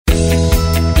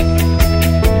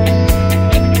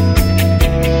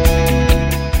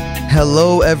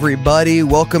everybody.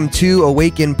 Welcome to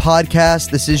Awaken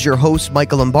Podcast. This is your host,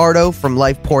 Michael Lombardo from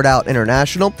Leif Poured Out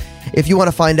International. If you want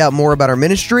to find out more about our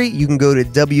ministry, you can go to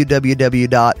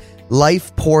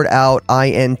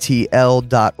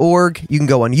www.lifepouredoutintl.org. You can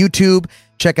go on YouTube,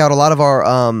 check out a lot of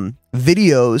our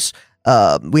videos.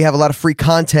 We have a lot of free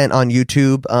content on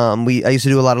YouTube. I used to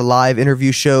do a lot of live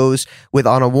interview shows with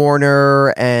Anna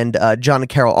Warner and John and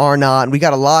Carol Arnott, and we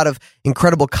got a lot of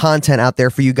incredible content out there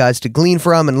for you guys to glean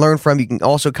from and learn from. You can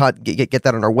also get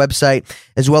that on our website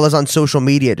as well as on social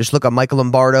media. Just look up Michael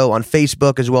Lombardo on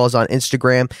Facebook as well as on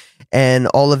Instagram, and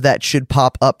all of that should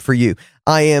pop up for you.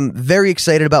 I am very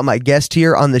excited about my guest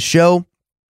here on the show.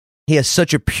 He has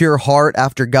such a pure heart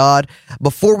after God.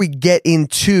 Before we get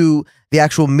into the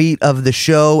actual meat of the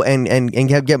show and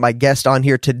get my guest on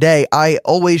here today, I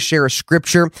always share a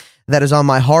scripture that is on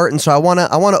my heart. And so I want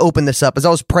to open this up. As I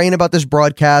was praying about this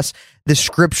broadcast, this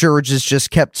scripture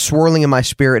just kept swirling in my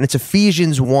spirit. And it's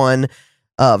Ephesians 1,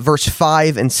 verse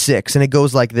 5 and 6. And it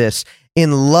goes like this: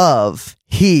 in love,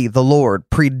 he, the Lord,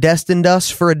 predestined us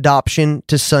for adoption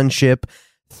to sonship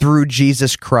through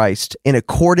Jesus Christ, in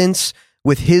accordance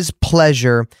with his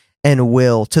pleasure and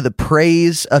will, to the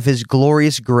praise of his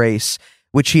glorious grace,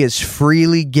 which he has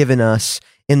freely given us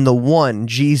in the one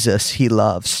Jesus he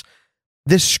loves.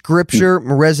 This scripture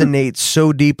resonates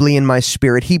so deeply in my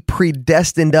spirit. He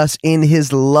predestined us in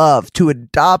his love to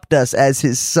adopt us as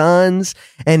his sons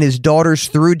and his daughters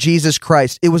through Jesus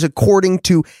Christ. It was according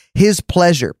to his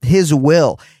pleasure, his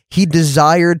will. He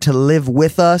desired to live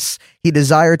with us. He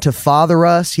desired to father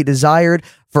us. He desired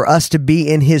for us to be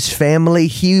in his family.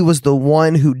 He was the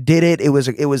one who did it. It was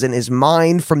in his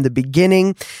mind from the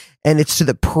beginning. And it's to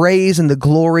the praise and the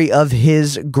glory of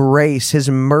his grace, his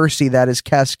mercy that is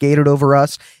cascaded over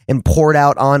us and poured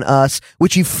out on us,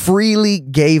 which he freely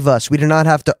gave us. We do not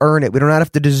have to earn it. We do not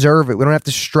have to deserve it. We don't have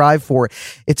to strive for it.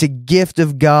 It's a gift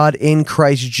of God in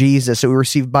Christ Jesus that we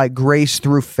receive by grace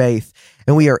through faith.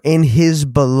 And we are in his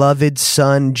beloved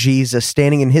Son, Jesus,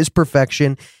 standing in his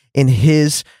perfection, in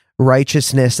his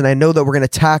righteousness. And I know that we're going to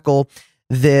tackle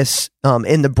this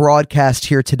in the broadcast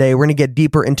here today. We're going to get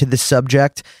deeper into this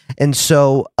subject. And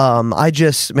so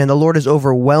the Lord has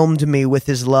overwhelmed me with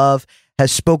his love,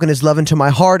 has spoken his love into my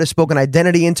heart, has spoken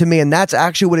identity into me. And that's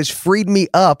actually what has freed me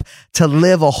up to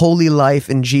live a holy life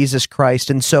in Jesus Christ.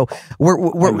 And so we're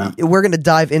going to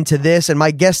dive into this. And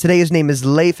my guest today, his name is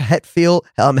Leif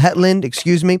Hetland.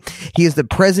 He is the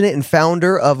president and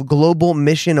founder of Global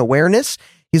Mission Awareness.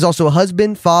 He's also a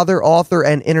husband, father, author,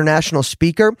 and international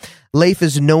speaker. Leif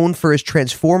is known for his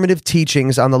transformative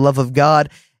teachings on the love of God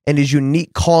and his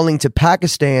unique calling to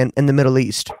Pakistan and the Middle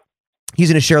East. He's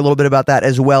going to share a little bit about that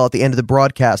as well at the end of the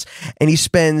broadcast. And he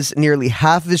spends nearly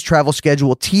half of his travel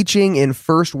schedule teaching in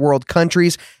first world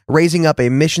countries, raising up a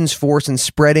missions force and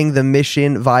spreading the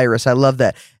mission virus. I love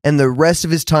that. And the rest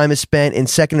of his time is spent in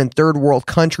second and third world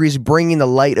countries, bringing the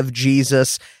light of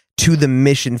Jesus to the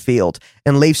mission field.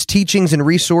 And Leif's teachings and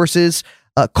resources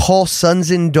call sons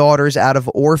and daughters out of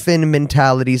orphan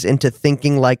mentalities into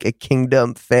thinking like a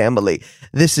kingdom family.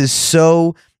 This is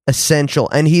so essential.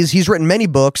 And he's written many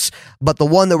books, but the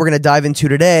one that we're going to dive into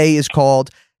today is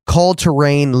called Called to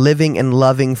Reign, Living and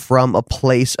Loving from a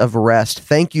Place of Rest.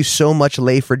 Thank you so much,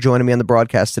 Leif, for joining me on the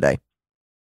broadcast today.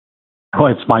 Oh,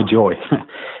 it's my joy.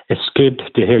 It's good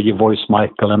to hear your voice,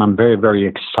 Michael, and I'm very, very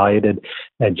excited.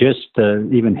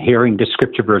 Even hearing the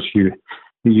scripture verse you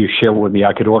share with me,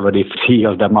 I could already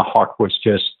feel that my heart was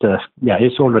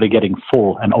it's already getting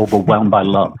full and overwhelmed by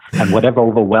love. And whatever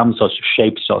overwhelms us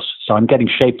shapes us. So I'm getting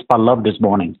shaped by love this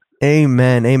morning.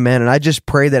 Amen. Amen. And I just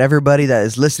pray that everybody that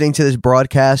is listening to this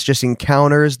broadcast just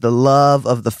encounters the love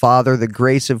of the Father, the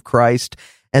grace of Christ,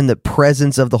 and the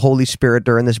presence of the Holy Spirit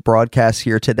during this broadcast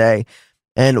here today.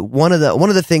 And one of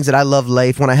the things that I love,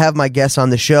 Leif, when I have my guests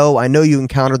on the show, I know you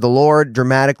encountered the Lord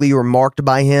dramatically. You were marked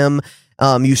by him.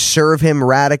 You serve him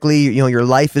radically. You know, your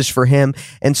life is for him.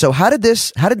 And so how did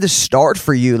this start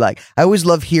for you? Like, I always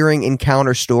love hearing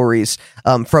encounter stories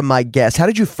from my guests. How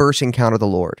did you first encounter the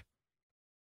Lord?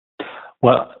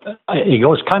 Well, it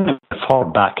goes kind of far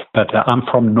back, but I'm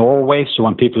from Norway. So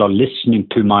when people are listening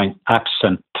to my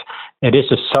accent, it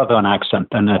is a southern accent.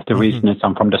 And the reason is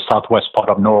I'm from the southwest part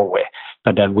of Norway.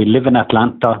 But we live in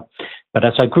Atlanta. But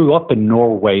as I grew up in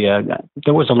Norway,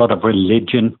 there was a lot of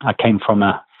religion. I came from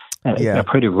a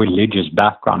pretty religious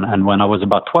background. And when I was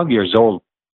about 12 years old,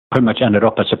 pretty much ended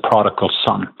up as a prodigal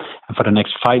son. And for the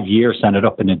next 5 years, ended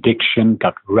up in addiction,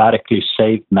 got radically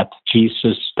saved, met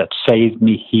Jesus that saved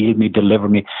me, healed me,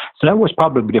 delivered me. So that was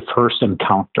probably the first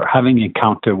encounter, having an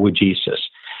encounter with Jesus.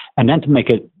 And then to make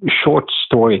a short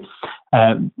story,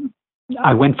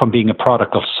 I went from being a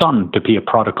prodigal son to be a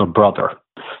prodigal brother.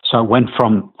 So I went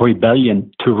from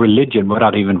rebellion to religion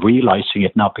without even realizing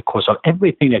it now because of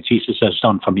everything that Jesus has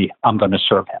done for me. I'm going to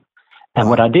serve him. And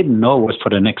what I didn't know was for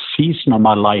the next season of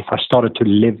my life, I started to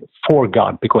live for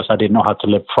God because I didn't know how to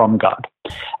live from God.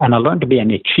 And I learned to be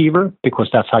an achiever because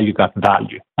that's how you got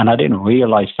value. And I didn't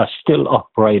realize I still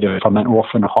operated from an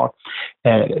orphan heart,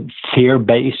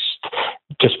 fear-based,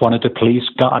 just wanted to please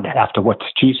God. After what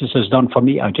Jesus has done for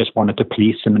me, I just wanted to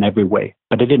please him in every way.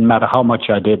 But it didn't matter how much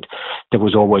I did, there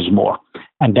was always more.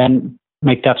 And then,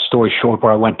 make that story short,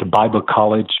 where I went to Bible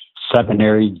college,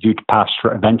 seminary, youth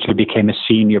pastor, eventually became a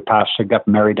senior pastor, got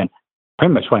married, and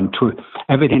pretty much went through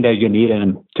everything that you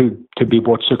needed to be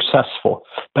more successful.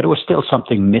 But it was still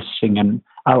something missing. And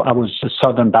I was a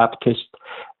Southern Baptist,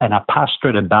 and I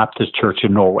pastored a Baptist church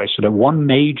in Norway. So the one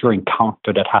major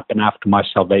encounter that happened after my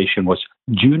salvation was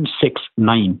June 6,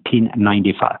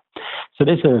 1995. So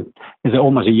this is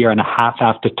almost a year and a half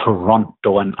after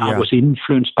Toronto, and I was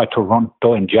influenced by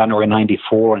Toronto in January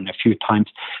 94 and a few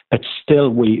times. But still,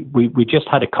 we just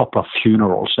had a couple of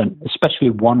funerals, and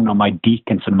especially one of my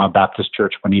deacons in my Baptist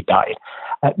church when he died.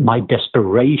 My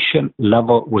desperation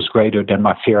level was greater than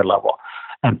my fear level.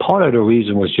 And part of the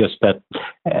reason was just that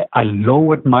I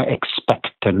lowered my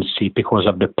expectancy because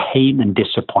of the pain and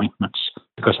disappointments.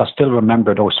 Because I still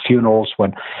remember those funerals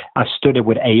when I stood there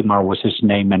with Amar was his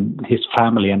name and his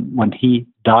family. And when he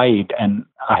died and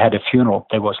I had a funeral,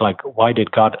 they was like, why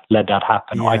did God let that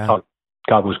happen? Yeah. I thought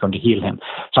God was going to heal him.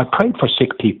 So I prayed for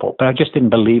sick people, but I just didn't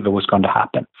believe it was going to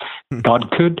happen. God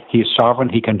could, he is sovereign,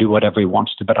 he can do whatever he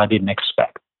wants to, but I didn't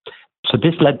expect. So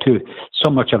this led to so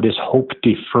much of this hope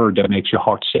deferred that makes your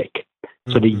heart sick.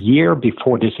 So the year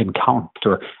before this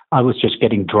encounter, I was just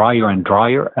getting drier and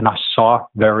drier, and I saw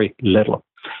very little.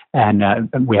 And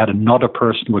we had another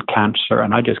person with cancer,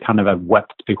 and I just kind of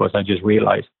wept because I just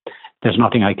realized there's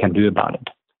nothing I can do about it.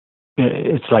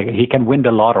 It's like he can win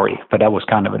the lottery, but that was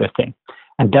kind of the thing.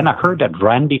 And then I heard that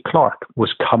Randy Clark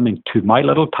was coming to my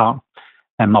little town,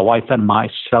 and my wife and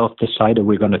myself decided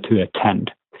we're going to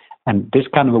attend. And this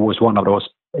kind of was one of those,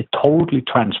 it totally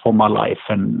transformed my life.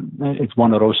 And it's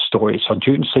one of those stories. So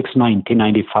June 6,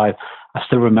 1995, I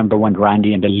still remember when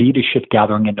Randy in the leadership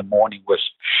gathering in the morning was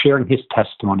sharing his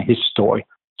testimony, his story.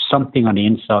 Something on the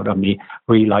inside of me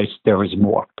realized there is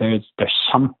more. There's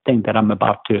something that I'm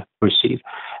about to receive.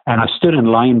 And I stood in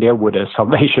line there with the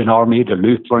Salvation Army, the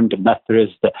Lutheran, the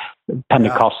Methodist, the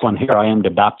Pentecostal, and here I am, the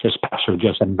Baptist pastor.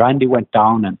 And Randy went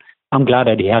down, and I'm glad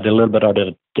that he had a little bit of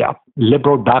the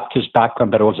liberal Baptist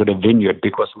background, but also the vineyard,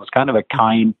 because it was kind of a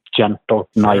kind, gentle,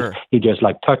 nice. He just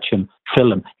like touch him,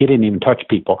 fill him. He didn't even touch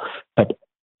people. But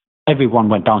everyone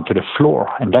went down to the floor.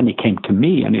 And then he came to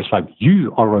me and he's like,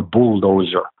 you are a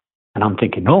bulldozer. And I'm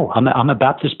thinking, no, I'm a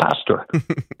Baptist pastor.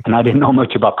 And I didn't know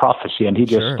much about prophecy. And he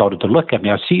just started to look at me.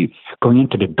 I see you going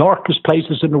into the darkest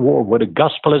places in the world where the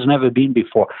gospel has never been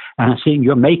before. And I'm seeing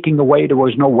you're making a way there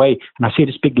was no way. And I see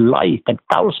this big light and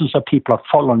thousands of people are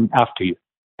following after you.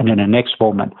 And in the next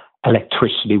moment,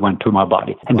 electricity went through my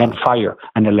body. And then fire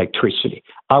and electricity.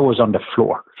 I was on the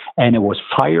floor. And it was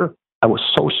fire. I was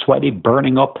so sweaty,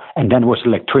 burning up. And then it was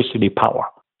electricity power.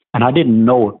 And I didn't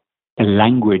know a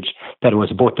language that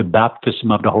was both the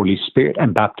baptism of the Holy Spirit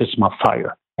and baptism of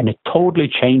fire. And it totally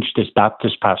changed this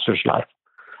Baptist pastor's life.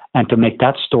 And to make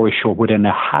that story short, within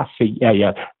a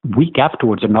week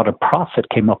afterwards, another prophet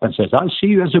came up and says, I see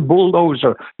you as a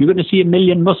bulldozer. You're going to see 1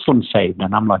 million Muslims saved.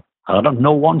 And I'm like, I don't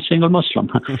know one single Muslim.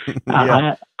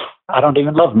 I don't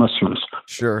even love Muslims.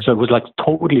 Sure. So it was like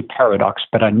totally paradox,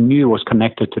 but I knew it was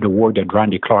connected to the word that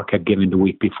Randy Clark had given the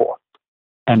week before.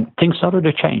 And things started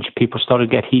to change. People started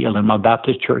to get healed in my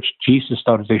Baptist church. Jesus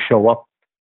started to show up.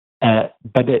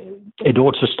 But it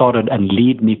also started and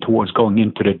lead me towards going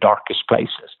into the darkest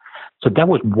places. So that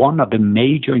was one of the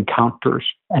major encounters.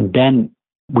 And then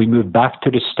we moved back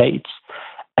to the States.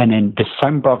 And in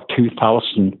December of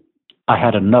 2000, I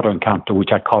had another encounter,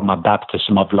 which I call my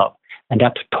baptism of love. And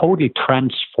that totally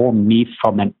transformed me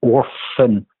from an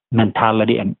orphan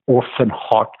mentality, an orphan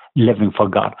heart, living for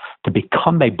God, to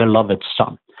become a beloved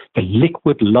son. The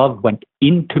liquid love went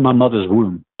into my mother's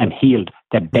womb and healed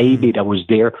that baby that was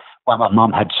there when my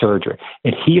mom had surgery.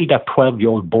 It healed that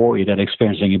 12-year-old boy that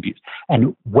experiencing abuse.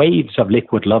 And waves of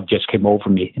liquid love just came over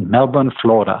me in Melbourne,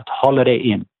 Florida, at Holiday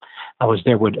Inn. I was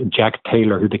there with Jack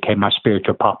Taylor, who became my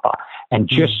spiritual papa. And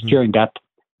just during that,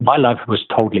 my life was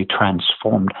totally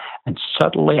transformed. And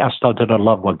suddenly I started to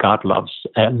love what God loves,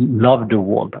 love the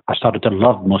world. I started to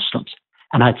love Muslims.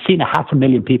 And I'd seen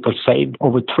 500,000 people saved,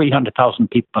 over 300,000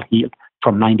 people healed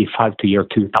from 95 to year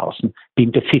 2000,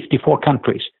 being to 54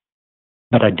 countries.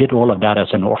 But I did all of that as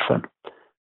an orphan.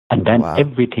 And then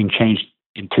everything changed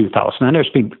in 2000. And there's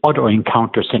been other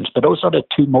encounters since, but those are the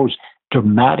two most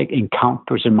dramatic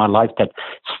encounters in my life that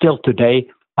still today,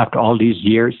 after all these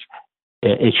years,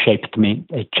 it shaped me,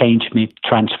 it changed me,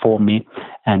 transformed me,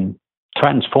 and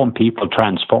transform people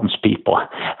transforms people.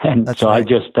 And That's so right.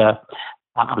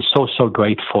 I'm so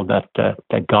grateful that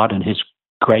God in His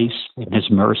grace, in His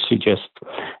mercy, just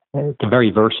the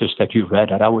very verses that you read,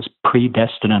 that I was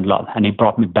predestined in love, and He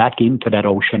brought me back into that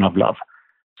ocean of love.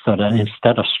 So that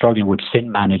instead of struggling with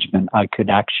sin management, I could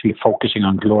actually focusing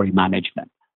on glory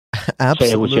management. Absolutely.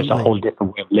 So it was just a whole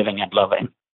different way of living and loving.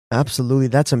 Absolutely.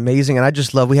 That's amazing. And I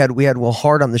just love, we had Will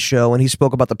Hart on the show, and he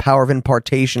spoke about the power of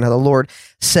impartation, how the Lord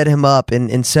set him up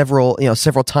in several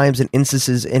times and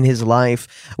instances in his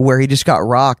life where he just got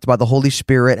rocked by the Holy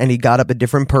Spirit and he got up a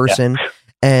different person. Yeah.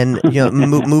 And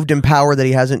moved in power that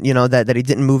he hasn't, that he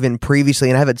didn't move in previously.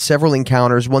 And I've had several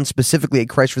encounters, one specifically at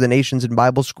Christ for the Nations in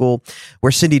Bible school,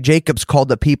 where Cindy Jacobs called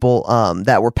the people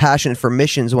that were passionate for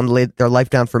missions, wanted to lay their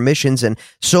life down for missions, and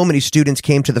so many students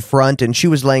came to the front, and she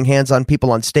was laying hands on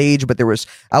people on stage, but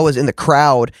I was in the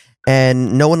crowd,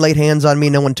 and no one laid hands on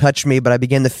me, no one touched me, but I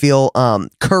began to feel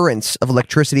currents of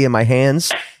electricity in my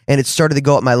hands, and it started to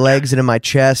go up my legs and in my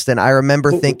chest, and I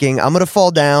remember thinking, I'm going to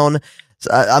fall down.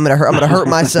 I'm gonna hurt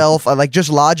myself. Just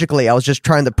logically, I was just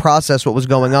trying to process what was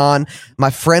going on.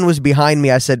 My friend was behind me.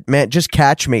 I said, "Man, just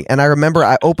catch me." And I remember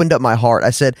I opened up my heart.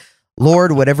 I said,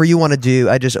 "Lord, whatever you want to do."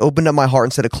 I just opened up my heart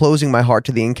instead of closing my heart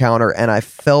to the encounter, and I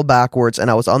fell backwards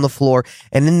and I was on the floor.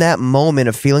 And in that moment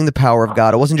of feeling the power of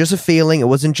God, it wasn't just a feeling, it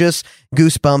wasn't just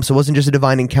goosebumps, it wasn't just a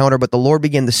divine encounter, but the Lord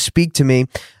began to speak to me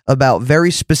about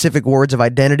very specific words of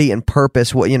identity and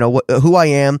purpose, who I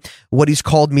am, what He's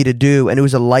called me to do, and it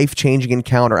was a life-changing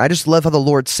encounter. I just love how the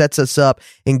Lord sets us up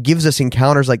and gives us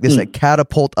encounters like this that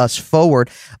catapult us forward.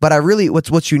 But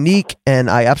what's unique, and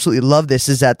I absolutely love this,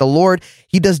 is that the Lord,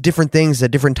 He does different things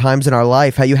at different times in our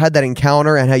life. How you had that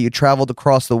encounter and how you traveled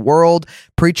across the world,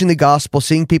 preaching the gospel,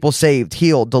 seeing people saved,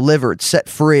 healed, delivered, set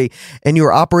free, and you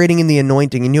were operating in the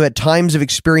anointing, and you had times of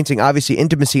experiencing, obviously,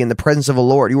 intimacy in the presence of the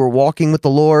Lord. You were walking with the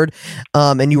Lord,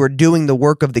 and you were doing the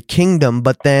work of the kingdom,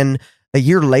 but then a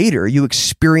year later, you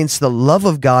experienced the love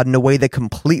of God in a way that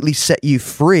completely set you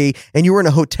free, and you were in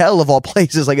a hotel of all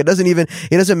places. It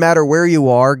doesn't matter where you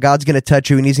are, God's going to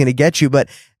touch you and He's going to get you. But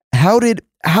how did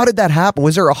that happen?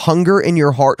 Was there a hunger in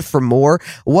your heart for more?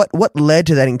 What led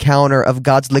to that encounter of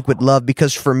God's liquid love?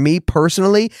 Because for me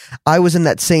personally, I was in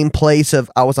that same place of,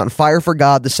 I was on fire for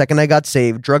God the second I got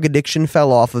saved. Drug addiction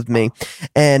fell off of me,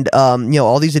 and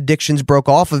all these addictions broke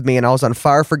off of me, and I was on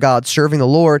fire for God, serving the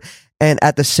Lord. And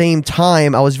at the same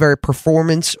time, I was very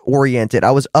performance oriented. I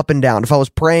was up and down. If I was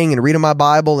praying and reading my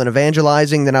Bible and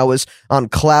evangelizing, then I was on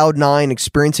cloud 9,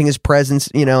 experiencing His presence,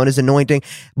 and His anointing.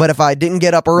 But if I didn't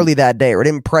get up early that day, or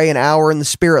didn't pray an hour in the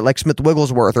Spirit like Smith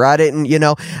Wigglesworth, or I didn't,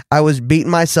 I was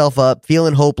beating myself up,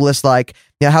 feeling hopeless,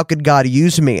 how could God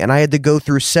use me? And I had to go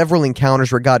through several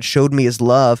encounters where God showed me His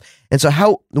love. And so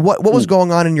what was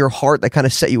going on in your heart that kind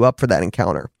of set you up for that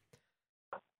encounter?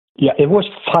 Yeah, it was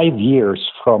 5 years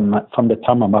from the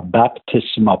time of my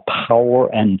baptism of power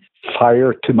and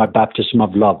fire to my baptism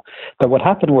of love. But what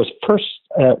happened was, first,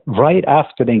 right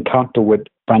after the encounter with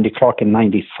Randy Clark in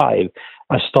 95,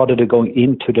 I started going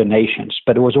into the nations.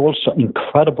 But it was also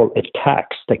incredible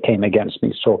attacks that came against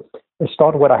me. So it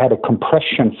started when I had a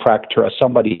compression fracture as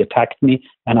somebody attacked me,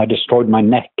 and I destroyed my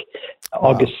neck. Wow.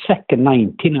 August 2nd,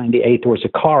 1998, there was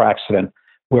a car accident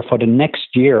where for the next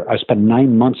year, I spent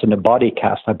 9 months in a body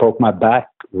cast. I broke my back,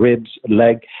 ribs,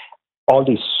 leg, all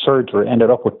these surgery, ended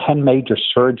up with 10 major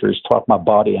surgeries throughout my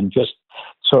body. And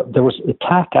so there was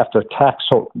attack after attack.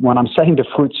 So when I'm saying the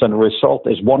fruits and the result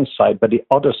is one side, but the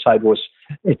other side was,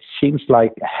 it seems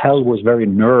like hell was very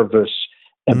nervous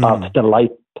about the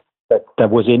light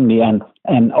that was in me.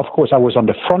 And of course, I was on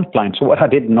the front line. So what I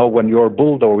didn't know, when you're a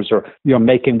bulldozer, you're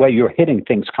making way, you're hitting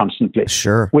things constantly,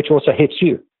 sure, which also hits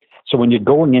you. So when you're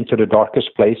going into the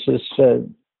darkest places,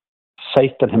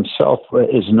 Satan himself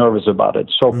is nervous about it.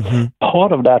 So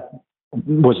part of that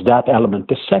was that element.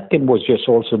 The second was just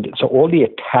also, so all the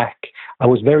attack, I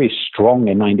was very strong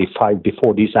in 95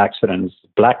 before these accidents,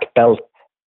 black belt,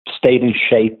 stayed in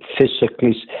shape,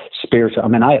 physically, spiritually. I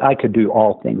mean, I could do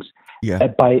all things. Yeah.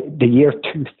 By the year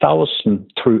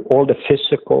 2000, through all the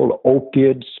physical,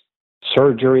 opiates,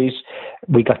 surgeries,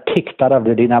 we got kicked out of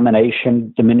the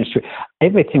denomination, the ministry.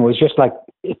 Everything was just like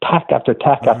attack after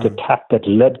attack after attack that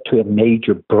led to a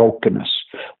major brokenness,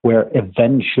 where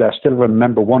eventually, I still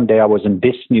remember one day I was in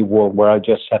Disney World where I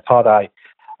thought I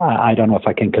don't know if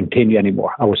I can continue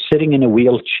anymore. I was sitting in a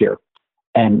wheelchair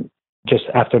and just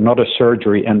after another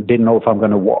surgery and didn't know if I'm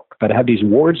going to walk. but I have these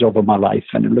words over my life,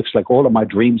 and it looks like all of my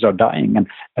dreams are dying. And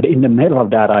in the middle of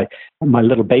that, my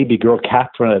little baby girl,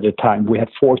 Catherine, at the time, we had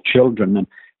 4 children, and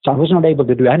so I was not able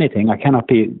to do anything. I cannot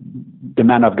be the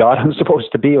man of God I'm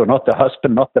supposed to be, or not the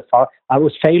husband, not the father. I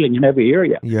was failing in every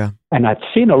area. Yeah. And I'd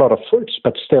seen a lot of fruits,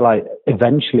 but still I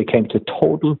eventually came to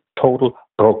total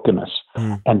brokenness.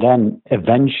 And then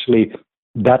eventually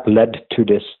that led to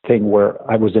this thing where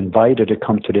I was invited to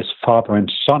come to this father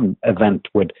and son event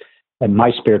with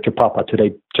my spiritual papa,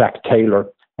 today Jack Taylor,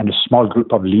 and a small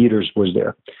group of leaders was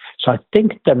there. So I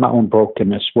think that my own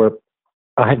brokenness, where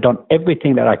I had done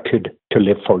everything that I could to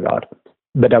live for God,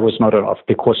 but that was not enough,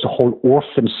 because the whole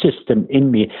orphan system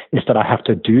in me is that I have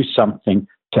to do something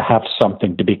to have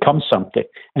something, to become something.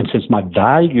 And since my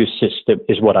value system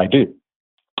is what I do,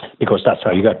 because that's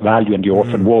how you get value in the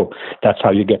orphan world, that's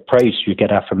how you get praise, you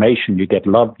get affirmation, you get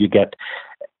love,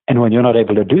 and when you're not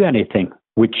able to do anything,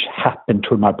 which happened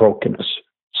to my brokenness,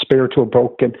 spiritual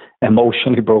broken,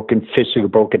 emotionally broken, physically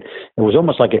broken, it was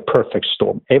almost like a perfect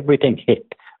storm. Everything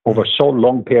hit over so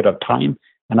long period of time,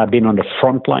 and I've been on the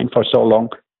front line for so long,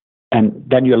 and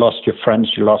then you lost your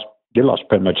friends, you lost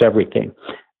pretty much everything.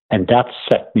 And that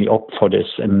set me up for this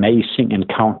amazing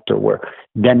encounter where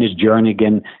Dennis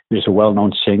Jernigan, who's a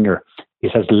well-known singer, he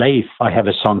says, Leif, I have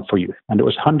a song for you. And there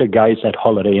was 100 guys at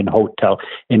Holiday Inn Hotel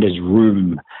in this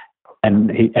room,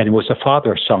 and it was a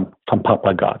father song from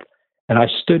Papa God. And I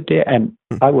stood there, and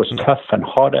I was tough and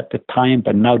hard at the time,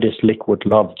 but now this liquid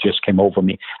love just came over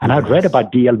me. And I'd read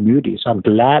about D.L. Moody, so I'm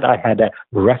glad I had a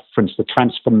reference, the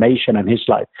transformation in his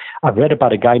life. I've read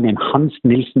about a guy named Hans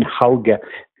Nielsen Hauge,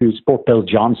 who's Bob Bill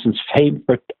Johnson's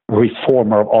favorite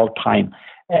reformer of all time.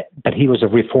 But he was a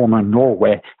reformer in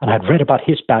Norway, and I'd read about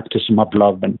his baptism of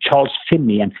love, and Charles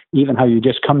Finney, and even how you're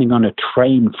just coming on a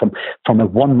train from a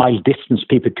 1 mile distance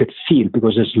people could feel,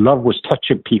 because his love was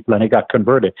touching people and they got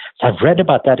converted. So I've read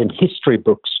about that in history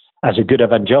books as a good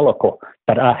evangelical,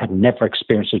 but I had never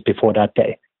experienced it before that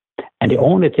day. And the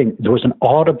only thing, there was an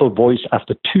audible voice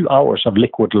after 2 hours of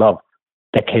liquid love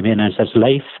that came in and says,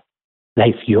 Leif,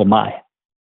 you're my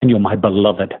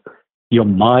beloved. You're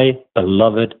my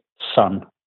beloved son.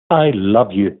 I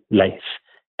love you, Leif,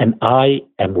 and I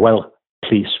am well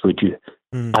pleased with you.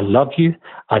 I love you,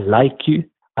 I like you,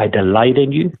 I delight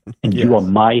in you, and you are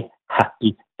my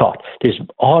happy thought. This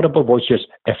audible voice just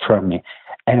affirmed me.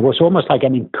 And it was almost like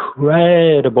an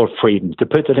incredible freedom, to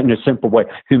put it in a simple way.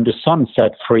 Whom the Son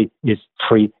set free is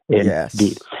free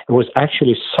indeed. It was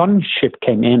actually sonship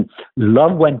came in,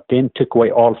 love went in, took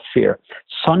away all fear.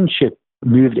 Sonship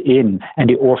moved in,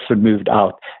 and the orphan moved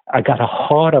out. I got a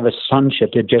heart of a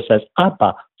sonship that just says,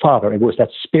 Abba, Father. It was that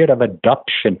spirit of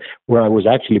adoption where I was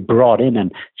actually brought in.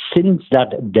 And since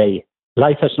that day,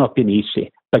 life has not been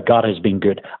easy, but God has been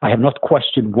good. I have not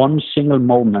questioned one single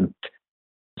moment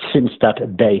since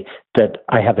that day that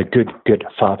I have a good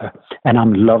Father, and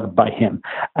I'm loved by him.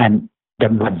 And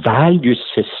my value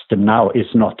system now is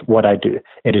not what I do.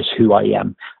 It is who I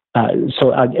am.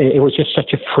 It was just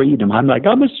such a freedom. I'm like,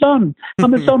 I'm a son.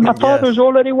 My father's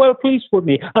already well pleased with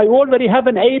me. I already have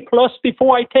an A+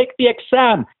 before I take the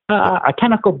exam. I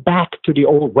cannot go back to the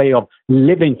old way of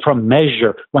living from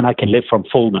measure when I can live from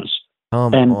fullness.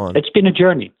 It's been a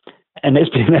journey. And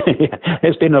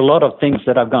there's been a lot of things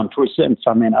that I've gone through since.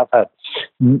 I mean, I've had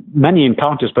many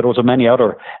encounters, but also many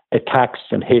other attacks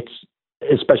and hits,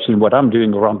 especially in what I'm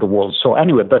doing around the world. So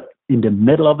anyway, but in the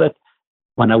middle of it,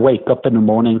 when I wake up in the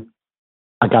morning,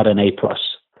 I got an A+.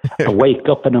 I wake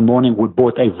up in the morning with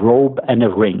both a robe and a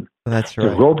ring. That's right.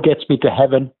 The robe gets me to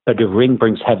heaven, but the ring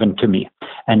brings heaven to me.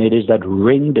 And it is that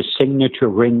ring, the signature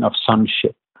ring of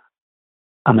sonship.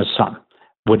 I'm a son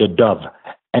with a dove,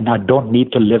 and I don't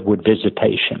need to live with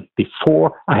visitation.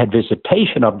 Before, I had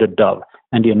visitation of the dove,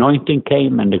 and the anointing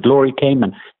came, and the glory came,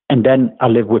 and then I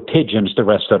live with pigeons the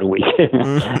rest of the week.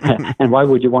 And why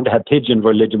would you want to have pigeon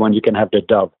religion when you can have the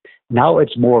dove? Now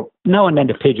it's more, now and then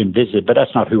the pigeon visit, but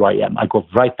that's not who I am. I go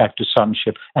right back to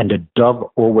sonship, and the dove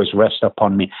always rests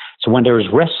upon me. So when there is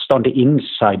rest on the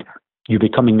inside, you're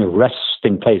becoming a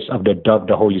resting place of the dove,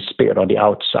 the Holy Spirit on the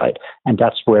outside. And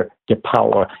that's where the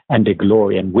power and the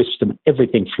glory and wisdom,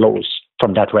 everything flows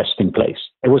from that resting place.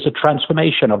 It was a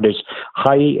transformation of this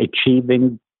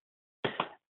high-achieving,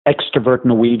 extrovert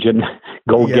Norwegian,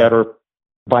 go-getter,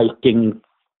 Viking,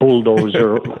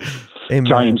 bulldozer,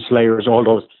 giant slayers, all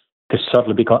those, to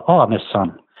suddenly become, I'm a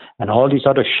son. And all these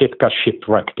other ships got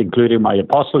shipwrecked, including my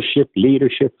apostleship,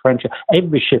 leadership, friendship.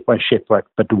 Every ship was shipwrecked,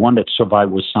 but the one that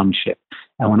survived was sonship.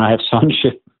 And when I have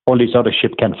sonship, all these other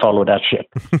ships can follow that ship.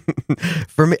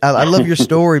 For me, I love your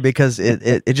story because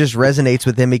it just resonates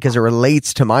with him, because it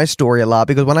relates to my story a lot.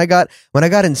 Because when I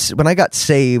got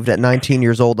saved at 19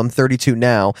 years old, I'm 32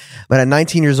 now, but at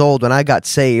 19 years old, when I got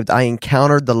saved, I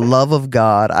encountered the love of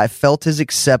God. I felt his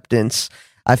acceptance.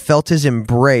 I felt his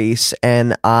embrace,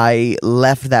 and I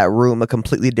left that room a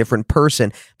completely different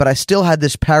person. But I still had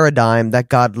this paradigm that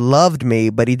God loved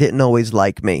me, but he didn't always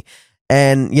like me.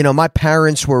 And, you know, my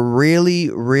parents were really,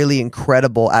 really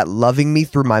incredible at loving me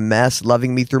through my mess,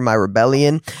 loving me through my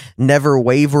rebellion, never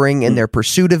wavering in their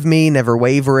pursuit of me, never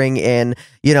wavering in,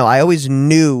 you know, I always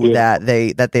knew that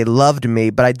they loved me,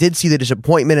 but I did see the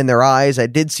disappointment in their eyes. I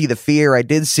did see the fear. I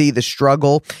did see the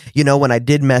struggle, you know, when I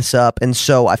did mess up. And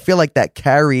so I feel like that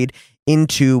carried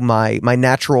into my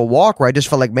natural walk, where I just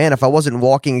felt like, man, if I wasn't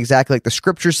walking exactly like the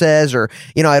scripture says, or,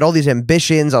 you know, I had all these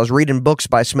ambitions. I was reading books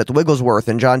by Smith Wigglesworth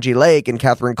and John G. Lake and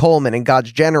Catherine Coleman and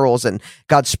God's Generals, and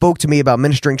God spoke to me about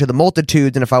ministering to the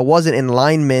multitudes. And if I wasn't in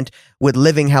alignment with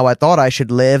living how I thought I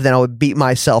should live, then I would beat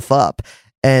myself up.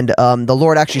 And the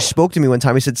Lord actually spoke to me one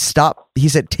time. He said, stop. He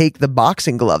said, take the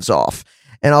boxing gloves off.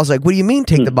 And I was like, what do you mean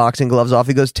take the boxing gloves off?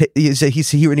 He goes, he said,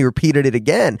 and he repeated it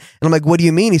again. And I'm like, what do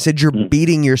you mean? He said, you're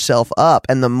beating yourself up.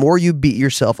 And the more you beat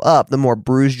yourself up, the more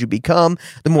bruised you become.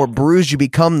 The more bruised you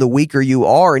become, the weaker you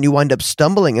are. And you wind up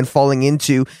stumbling and falling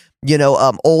into, you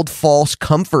know, old false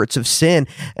comforts of sin.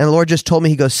 And the Lord just told me,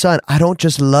 he goes, son, I don't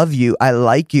just love you, I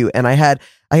like you. And I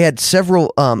had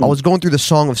several, I was going through the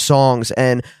Song of Songs,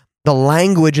 and the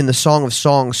language in the Song of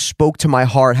Songs spoke to my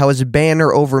heart, how his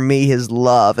banner over me, his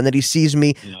love, and that he sees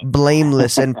me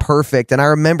blameless and perfect. And I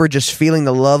remember just feeling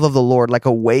the love of the Lord like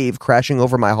a wave crashing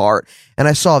over my heart. And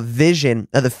I saw a vision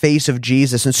of the face of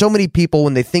Jesus. And so many people,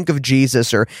 when they think of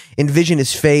Jesus or envision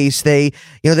his face, they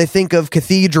think of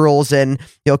cathedrals and,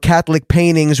 you know, Catholic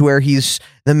paintings where he's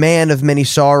the man of many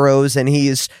sorrows, and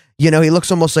he's, you know, he looks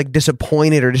almost like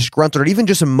disappointed or disgruntled or even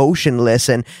just emotionless.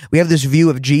 And we have this view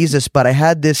of Jesus, but I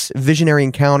had this visionary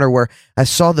encounter where I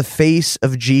saw the face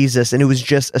of Jesus, and it was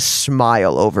just a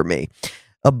smile over me,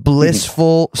 a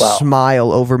blissful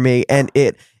smile over me. And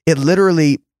it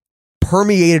literally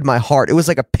permeated my heart. It was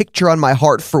like a picture on my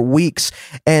heart for weeks.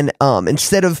 And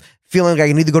instead of feeling like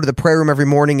I need to go to the prayer room every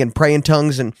morning and pray in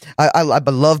tongues. And I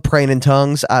love praying in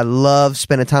tongues. I love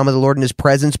spending time with the Lord in his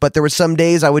presence. But there were some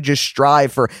days I would just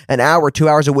strive for an hour, 2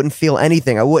 hours. I wouldn't feel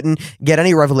anything. I wouldn't get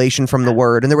any revelation from the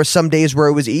word. And there were some days where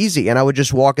it was easy, and I would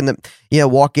just walk in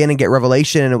and get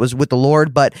revelation, and it was with the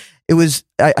Lord. But it was,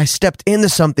 I stepped into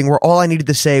something where all I needed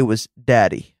to say was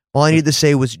Daddy. All I needed to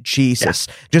say was Jesus.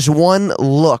 Just one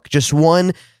look, just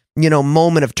one, you know,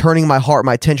 moment of turning my heart,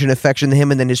 my attention, affection to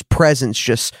him, and then his presence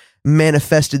just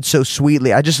manifested so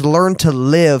sweetly. I just learned to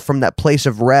live from that place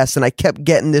of rest, and I kept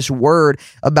getting this word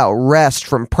about rest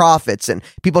from prophets, and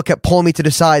people kept pulling me to the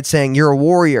side saying, you're a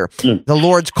warrior. The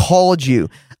Lord's called you.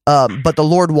 But the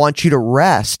Lord wants you to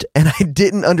rest. And I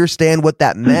didn't understand what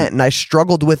that meant. And I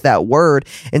struggled with that word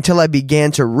until I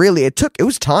began to really, it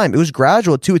was time. It was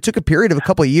gradual too. It took a period of a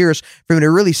couple of years for me to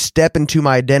really step into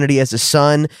my identity as a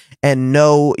son and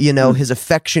know, you know, his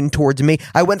affection towards me.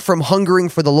 I went from hungering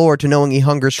for the Lord to knowing he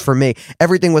hungers for me.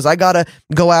 Everything was, I gotta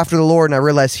go after the Lord, and I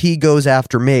realized he goes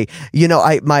after me. You know,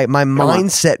 my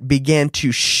mindset began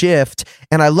to shift.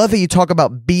 And I love how you talk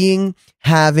about being,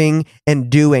 having,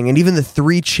 and doing, and even the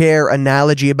 3-chair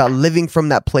analogy about living from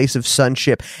that place of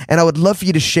sonship. And I would love for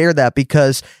you to share that,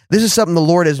 because this is something the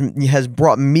Lord has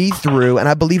brought me through, and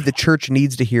I believe the church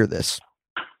needs to hear this.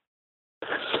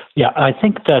 Yeah, I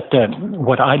think that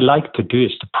what I like to do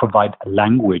is to provide a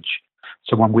language.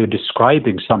 So when we're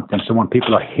describing something, so when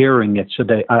people are hearing it, so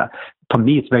they, for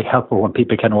me, it's very helpful when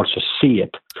people can also see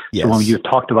it. Yes. So when you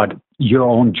talked about your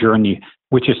own journey,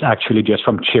 which is actually just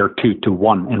from chair 2 to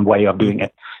 1 in way of doing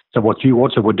it. So what you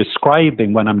also were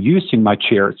describing when I'm using my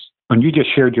chairs, when you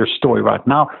just shared your story right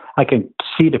now, I can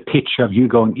see the picture of you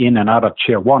going in and out of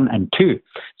chair 1 and 2.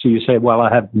 So you say, well,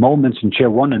 I had moments in chair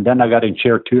 1, and then I got in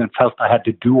chair 2 and felt I had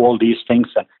to do all these things.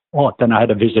 And then I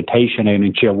had a visitation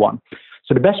in chair 1.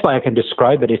 So the best way I can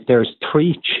describe it is there's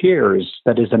 3 chairs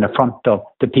that is in the front of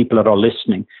the people that are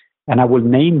listening. And I will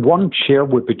name one chair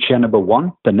would be chair number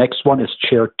 1. The next one is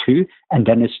chair 2, and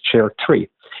then it's chair 3.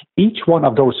 Each one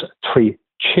of those 3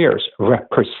 chairs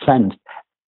represents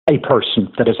a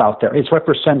person that is out there. It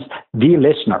represents the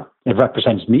listener. It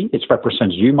represents me. It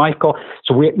represents you, Michael.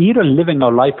 So we're either living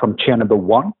our life from chair number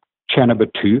 1, chair number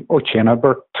 2, or chair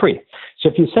number 3. So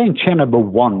if you're saying chair number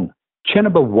 1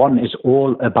 is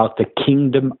all about the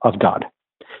kingdom of God.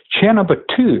 Chair number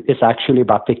 2 is actually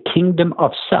about the kingdom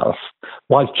of self,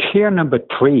 while chair number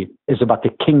 3 is about the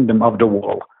kingdom of the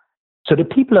world. So the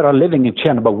people that are living in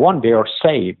chair number 1, they are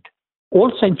saved.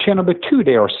 Also in chair number 2,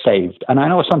 they are saved. And I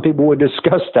know some people would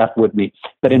discuss that with me,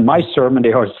 but in my sermon,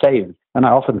 they are saved. And I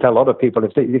often tell other people,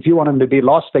 if you want them to be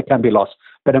lost, they can be lost.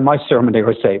 But in my sermon, they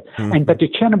are saved. But the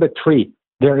chair number 3,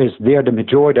 the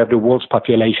majority of the world's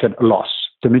population lost.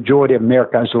 The majority of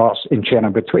America is lost in chair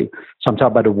number 3. So I'm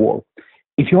talking about the world.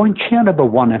 If you're in chair number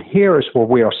 1, and here is what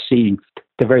we are seeing,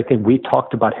 the very thing we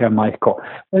talked about here, Michael,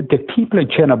 the people in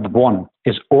chair number 1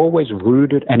 is always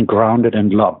rooted and grounded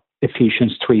in love.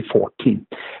 Ephesians 3:14.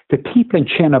 The people in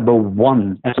chair number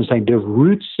 1, as I'm saying, the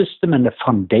root system and the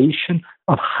foundation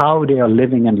of how they are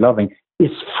living and loving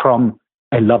is from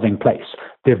a loving place.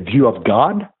 The view of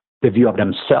God, the view of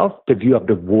themselves, the view of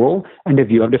the world, and the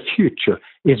view of the future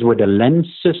is with the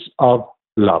lenses of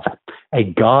love. A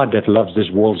God that loves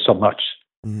this world so much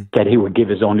that he would give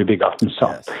his only begotten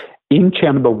Son. Yes. In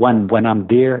chair number 1, when I'm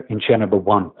there in chair number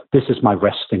 1, this is my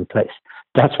resting place.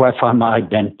 That's where I find my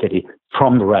identity,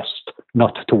 from rest,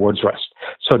 not towards rest.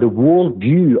 So the world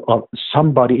view of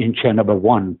somebody in chair number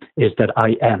 1 is that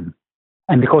I am.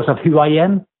 And because of who I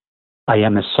am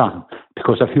a son.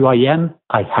 Because of who I am,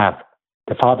 I have.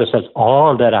 The Father says,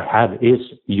 all that I have is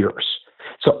yours.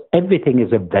 So everything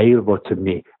is available to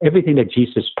me. Everything that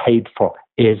Jesus paid for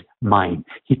is mine.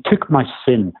 He took my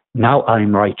sin. Now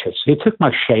I'm righteous. He took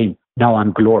my shame. Now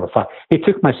I'm glorified. He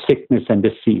took my sickness and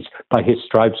disease. By his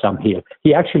stripes I'm healed.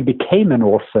 He actually became an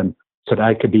orphan so that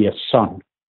I could be a son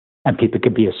and people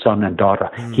could be a son and daughter.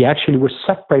 He actually was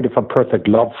separated from perfect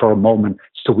love for a moment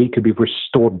so we could be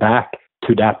restored back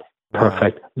to that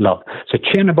perfect love. So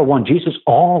chair number 1, Jesus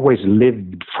always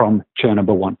lived from chair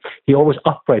number 1. He always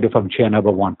operated from chair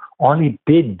number 1. All he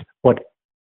did what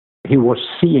he was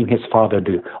seeing his Father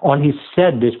do. All he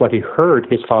said is what he heard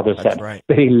his Father said. Right.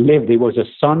 But he lived. He was a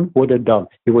son with a dove.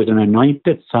 He was an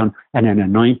anointed son and an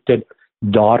anointed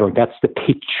daughter. That's the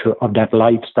picture of that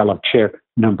lifestyle of chair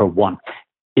number 1.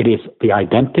 It is the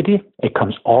identity. It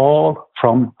comes all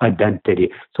from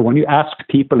identity. So when you ask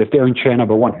people if they're in chair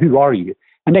number 1, who are you?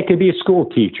 And they can be a school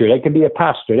teacher, they can be a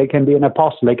pastor, they can be an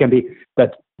apostle, they can be,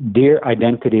 but their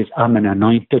identity is, I'm an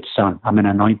anointed son, I'm an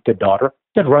anointed daughter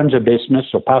that runs a business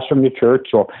or pastor in the church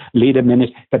or lead a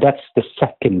ministry, but that's the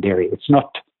secondary. It's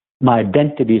not, my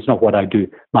identity is not what I do.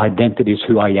 My identity is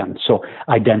who I am. So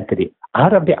identity.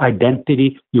 Out of the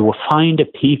identity, you will find the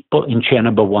people in chair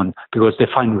number 1 because they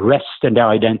find rest in their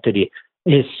identity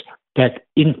is that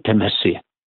intimacy.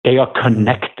 They are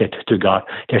connected to God.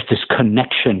 There's this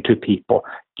connection to people.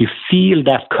 You feel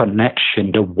that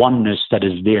connection, the oneness that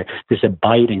is there, this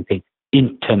abiding thing,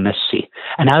 intimacy.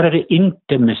 And out of the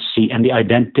intimacy and the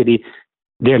identity,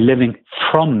 they're living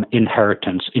from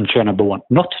inheritance in chair number 1,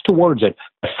 not towards it,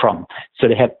 but from. So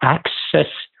they have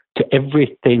access to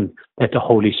everything that the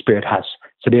Holy Spirit has.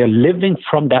 So they are living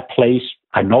from that place.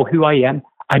 I know who I am.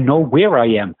 I know where I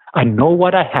am. I know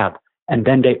what I have. And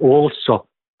then they also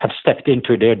have stepped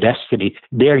into their destiny,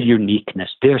 their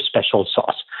uniqueness, their special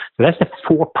sauce. So that's the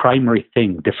 4 primary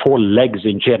things. The 4 legs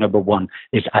in chair number 1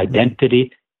 is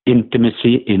identity,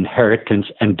 intimacy, inheritance,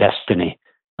 and destiny.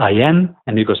 I am,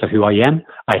 and because of who I am,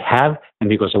 I have, and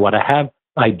because of what I have,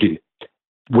 I do.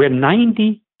 Where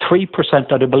 93%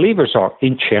 of the believers are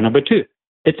in chair number 2.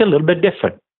 It's a little bit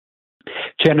different.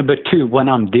 Chair number 2, when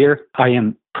I'm there, I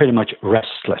am pretty much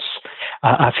restless.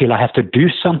 I feel I have to do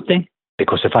something,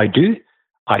 because if I do,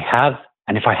 I have,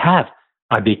 and if I have,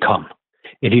 I become.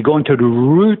 If you go into the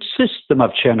root system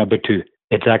of chair number 2,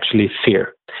 it's actually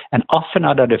fear. And often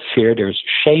out of the fear, there's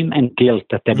shame and guilt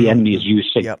that the enemy is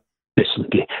using. Listen,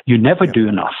 you never do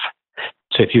enough.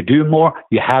 So if you do more,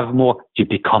 you have more, you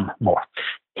become more.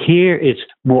 Here it's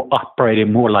more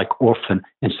operating more like orphan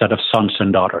instead of sons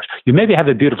and daughters. You maybe have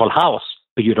a beautiful house,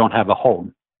 but you don't have a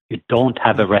home. You don't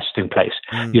have a resting place.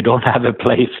 You don't have a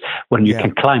place when you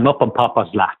can climb up on Papa's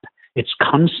lap. It's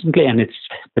constantly, and it's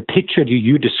the picture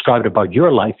you described about your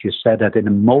life. You said that in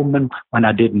a moment when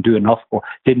I didn't do enough or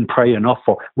didn't pray enough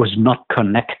or was not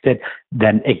connected,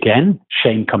 then again,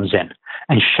 shame comes in.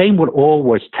 And shame will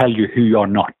always tell you who you're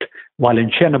not. While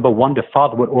in chair number 1, the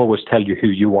Father would always tell you who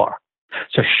you are.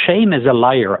 So shame is a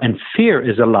liar and fear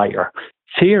is a liar.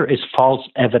 Fear is false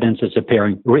evidence is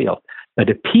appearing real. But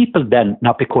the people then,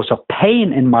 not because of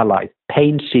pain in my life,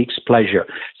 pain seeks pleasure.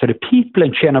 So the people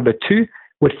in chair number 2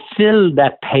 would fill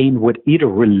that pain with either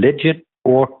religion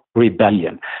or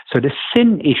rebellion. So the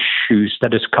sin issues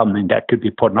that is coming, that could be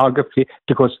pornography,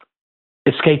 because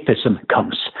escapism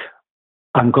comes.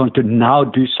 I'm going to now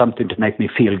do something to make me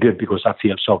feel good because I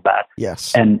feel so bad.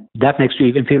 Yes. And that makes you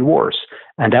even feel worse.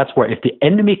 And that's where if the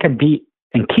enemy can be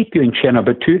and keep you in chair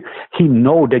number 2, he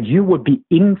know that you would be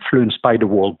influenced by the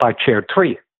world by chair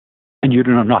 3. and you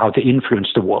do not know how to influence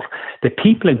the world. The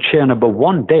people in chair number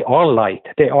 1, they are light,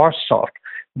 they are salt,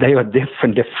 they are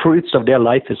different. The fruits of their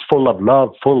life is full of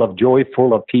love, full of joy,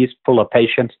 full of peace, full of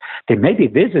patience. They maybe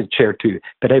visit chair 2,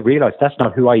 but they realize that's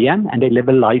not who I am, and they live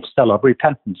a lifestyle of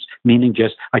repentance, meaning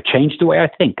just I change the way I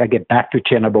think. I get back to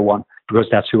chair number 1 because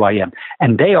that's who I am.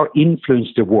 And they are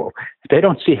influenced the world. They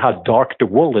don't see how dark the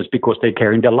world is because they're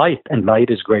carrying the light, and light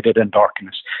is greater than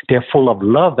darkness. They're full of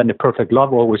love, and the perfect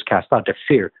love always casts out the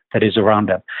fear that is around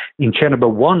them. In chair number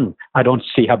 1, I don't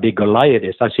see how big Goliath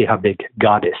is. I see how big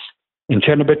God is. In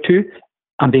chair number 2,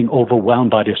 I'm being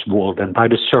overwhelmed by this world and by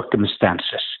the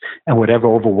circumstances, and whatever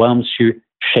overwhelms you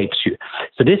shapes you.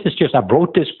 So this is just, I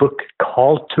wrote this book,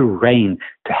 Called to Reign,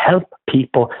 to help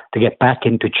people to get back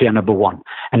into chair number 1.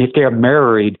 And if they're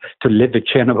married, to live a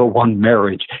chair number 1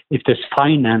 marriage. If there's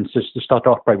finances, to start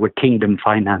off by with kingdom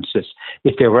finances.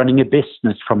 If they're running a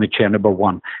business from a chair number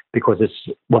 1, because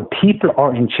it's when people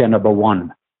are in chair number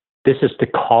 1, this is the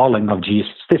calling of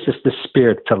Jesus. This is the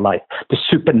spirit to life. The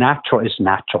supernatural is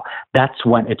natural. That's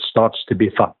when it starts to be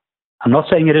fun. I'm not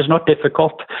saying it is not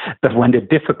difficult, but when the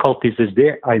difficulties is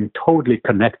there, I'm totally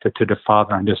connected to the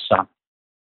Father and the Son.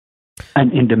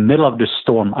 And in the middle of the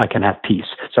storm, I can have peace.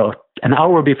 So an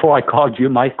hour before I called you,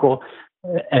 Michael,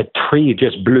 a tree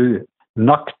just blew,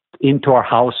 knocked into our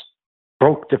house,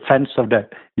 broke the fence of the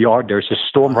yard. There's a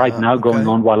storm right now going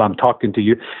on while I'm talking to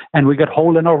you, and we got a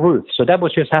hole in our roof. So that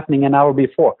was just happening an hour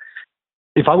before.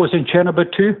 If I was in chair number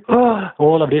 2,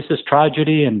 all of this is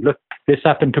tragedy, and look, this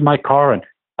happened to my car, and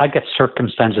I get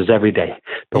circumstances every day.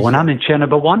 But when I'm in chair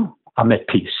number 1, I'm at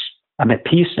peace. I'm at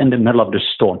peace in the middle of the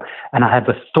storm, and I have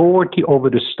authority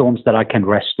over the storms that I can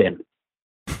rest in.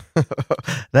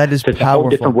 That is so it's powerful. a whole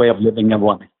different way of living in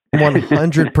one.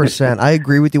 100%. I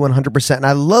agree with you 100%. And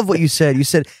I love what you said. You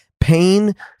said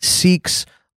pain seeks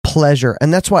pleasure.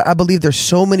 And that's why I believe there's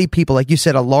so many people, like you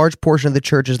said, a large portion of the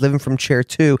church is living from chair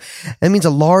 2. That means a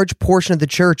large portion of the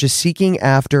church is seeking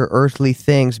after earthly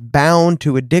things, bound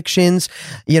to addictions,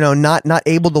 not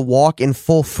able to walk in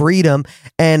full freedom.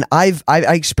 And I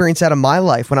experienced that in my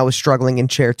life when I was struggling in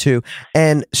chair 2.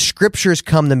 And scriptures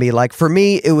come to me. Like for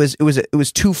me, it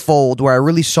was twofold, where I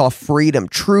really saw freedom,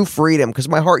 true freedom, because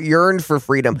my heart yearned for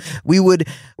freedom. We would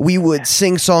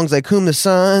sing songs like "Whom the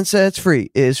Sun Sets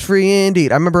Free is free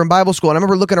indeed." I remember in Bible school, and I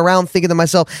remember looking around thinking to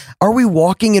myself, are we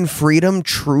walking in freedom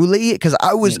truly? Because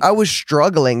I was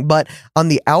struggling, but on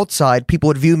the outside, people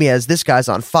would view me as, this guy's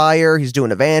on fire, he's doing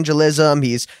evangelism,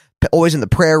 he's always in the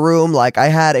prayer room. Like I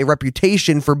had a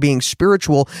reputation for being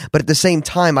spiritual, but at the same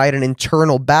time, I had an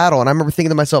internal battle. And I remember thinking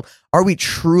to myself, are we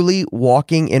truly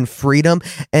walking in freedom?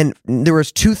 And there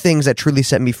was 2 things that truly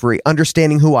set me free: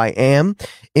 understanding who I am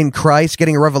in Christ,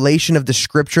 getting a revelation of the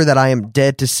scripture that I am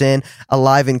dead to sin,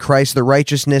 alive in Christ, the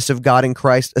righteousness of God in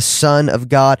Christ, a son of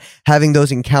God, having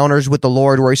those encounters with the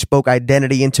Lord where he spoke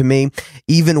identity into me.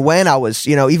 Even when I was,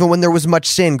 even when there was much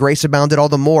sin, grace abounded all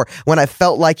the more. When I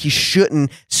felt like he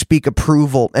shouldn't speak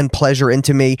approval and pleasure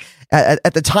into me,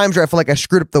 at the times where I felt like I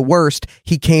screwed up the worst,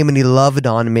 he came and he loved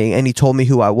on me and he told me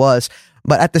who I was.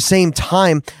 But at the same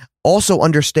time, also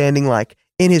understanding like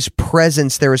in his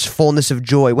presence, there is fullness of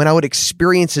joy. When I would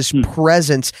experience his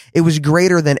presence, it was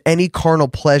greater than any carnal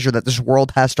pleasure that this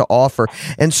world has to offer.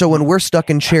 And so when we're stuck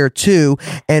in chair 2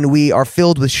 and we are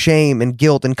filled with shame and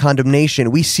guilt and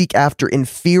condemnation, we seek after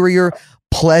inferior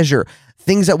pleasure,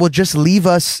 things that will just leave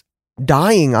us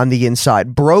dying on the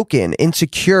inside, broken,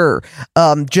 insecure.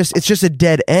 It's just a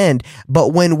dead end.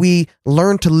 But when we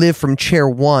learn to live from chair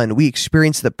 1, we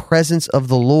experience the presence of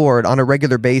the Lord on a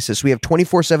regular basis. We have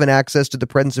 24/7 access to the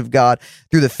presence of God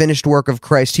through the finished work of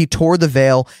Christ. He tore the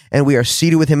veil and we are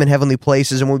seated with him in heavenly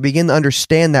places. And when we begin to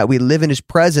understand that, we live in his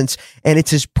presence, and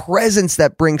it's his presence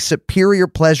that brings superior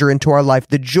pleasure into our life,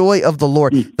 the joy of the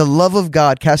Lord, the love of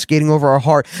God cascading over our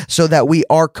heart, so that we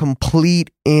are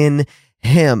complete in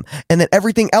him. And then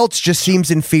everything else just seems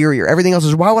inferior. Everything else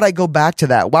is, why would I go back to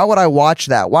that? Why would I watch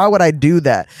that? Why would I do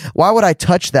that? Why would I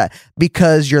touch that?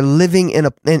 Because you're living in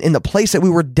the place that we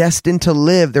were destined to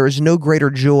live. There is no greater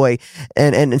joy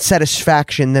and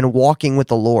satisfaction than walking with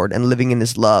the Lord and living in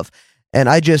his love. And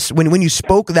I just, when you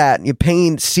spoke that,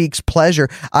 pain seeks pleasure,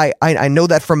 I know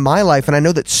that from my life, and I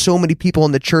know that so many people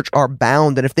in the church are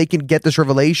bound, and if they can get this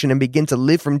revelation and begin to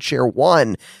live from chair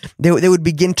 1, they would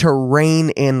begin to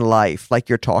reign in life, like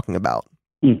you're talking about.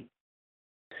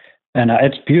 And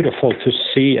it's beautiful to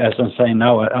see, as I'm saying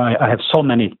now, I have so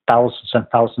many thousands and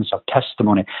thousands of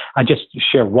testimony. I just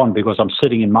share one because I'm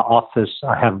sitting in my office.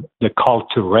 I have the Call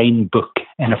to Reign book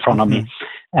in front of me,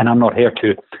 and I'm not here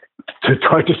to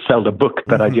try to sell the book,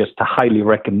 but I just highly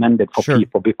recommend it for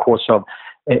people because of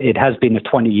it has been a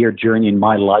 20-year journey in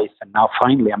my life, and now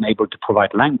finally I'm able to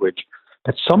provide language.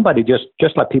 But somebody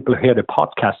just like people hear the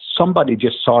podcast, somebody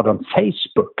just saw it on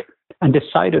Facebook and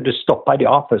decided to stop by the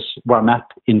office where I'm at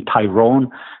in Tyrone,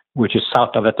 which is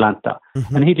south of Atlanta.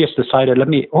 Mm-hmm. And he just decided, let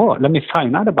me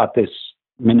find out about this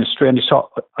ministry. And he saw,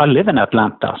 I live in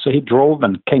Atlanta. So he drove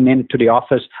and came into the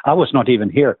office. I was not even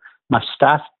here. My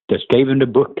staff just gave him the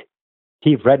book.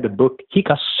 He read the book. He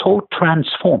got so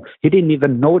transformed. He didn't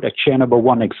even know that chair number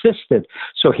 1 existed.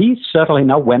 So he certainly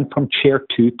now went from chair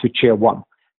 2 to chair 1.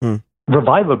 Mm.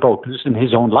 Revival broke loose in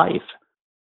his own life.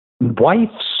 Wife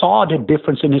saw the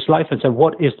difference in his life and said,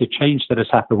 what is the change that has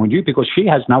happened with you? Because she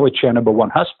has now a chair number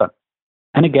 1 husband.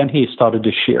 And again, he started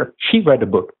to share. She read the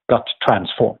book, got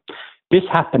transformed. This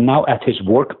happened now at his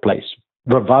workplace.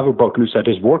 Revival broke loose at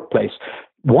his workplace.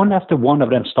 One after one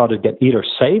of them started to get either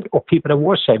saved, or people that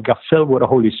were saved got filled with the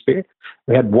Holy Spirit.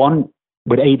 We had one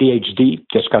with ADHD,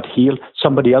 just got healed.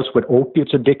 Somebody else with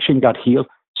opiates addiction got healed.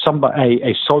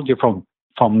 A soldier from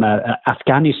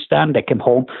Afghanistan that came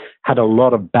home, had a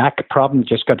lot of back problems,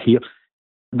 just got healed.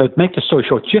 But make the story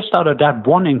short, just out of that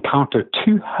one encounter,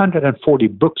 240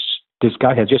 books, this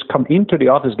guy has just come into the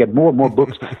office, get more and more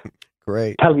books.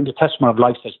 Great. Telling the testimony of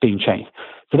life that's being changed.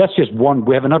 So that's just one.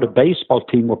 We have another baseball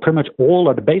team where pretty much all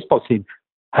of the baseball team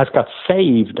has got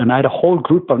saved. And I had a whole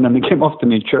group of them that came up to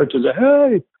me in church and said,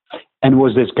 hey. And it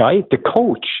was this guy, the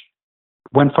coach,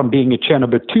 went from being a chair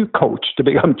number 2 coach to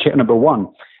become chair number 1.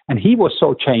 And he was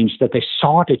so changed that they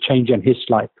saw the change in his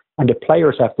life. And the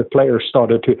players after players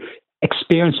started to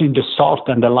experiencing the salt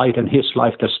and the light in his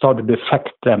life that started to affect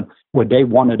them where they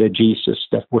wanted a Jesus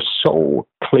that was so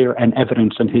clear and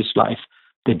evidence in his life,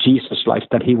 the Jesus life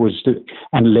that he was doing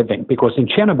and living. Because in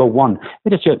chair number 1,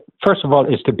 it is just, first of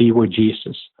all, is to be with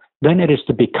Jesus. Then it is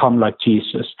to become like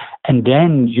Jesus. And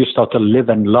then you start to live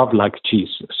and love like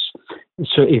Jesus.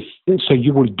 So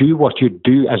you will do what you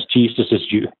do as Jesus is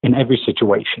you in every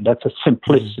situation. That's a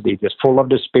simplicity, just full of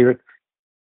the Spirit,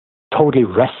 totally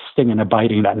resting and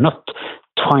abiding in that, not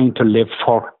trying to live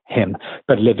for him,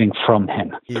 but living from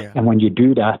him. Yeah. And when you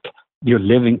do that, you're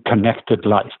living connected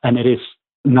life. And it is,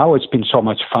 now it's been so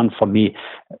much fun for me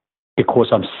because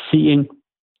I'm seeing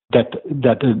that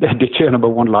the chair number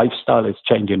 1 lifestyle is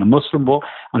changing the Muslim world.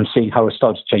 I'm seeing how it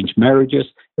starts to change marriages,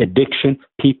 addiction,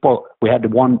 people. We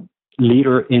had one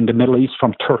leader in the Middle East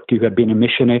from Turkey who had been a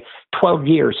missionary. 12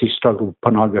 years he struggled with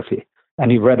pornography. And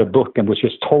he read a book and was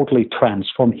just totally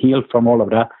transformed, healed from all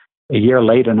of that. A year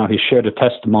later, now he shared a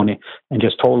testimony and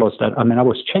just told us that, I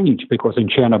was changed because in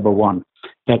chair number 1,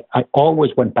 that I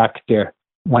always went back there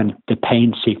when the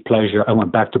pain seek pleasure. I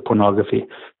went back to pornography.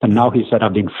 And now he said,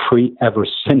 I've been free ever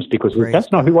since because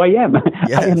that's not who I am.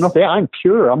 Yes. I am not there. I'm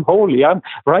pure. I'm holy. I'm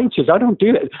righteous. I don't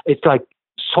do it. It's like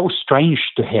so strange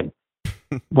to him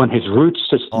when his root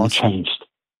system changed.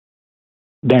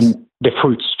 Then the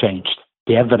fruits changed.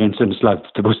 The evidence in his life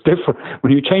was different.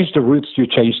 When you change the roots, you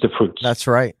change the fruits. That's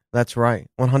right.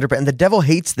 100%. And the devil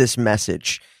hates this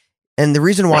message. And the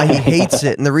reason why he hates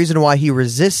it and the reason why he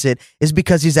resists it is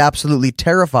because he's absolutely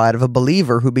terrified of a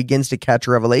believer who begins to catch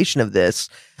a revelation of this,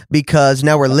 because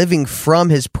now we're living from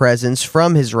his presence,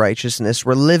 from his righteousness.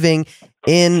 We're living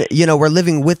we're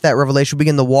living with that revelation. We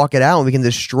begin to walk it out and we can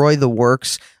destroy the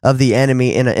works of the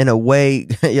enemy in a way,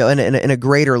 in a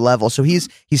greater level. So he's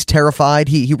terrified.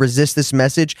 He resists this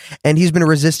message, and he's been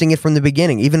resisting it from the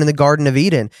beginning, even in the Garden of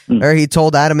Eden, where he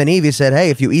told Adam and Eve, he said,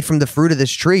 hey, if you eat from the fruit of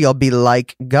this tree, you'll be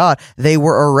like God. They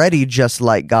were already just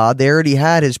like God. They already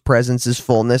had his presence, his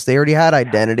fullness. They already had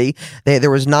identity.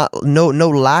 There was no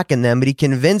lack in them, but he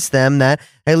convinced them that,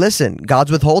 hey, listen,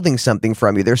 God's withholding something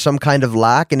from you. There's some kind of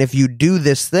lack, and if you do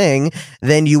this thing,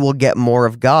 then you will get more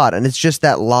of God. And it's just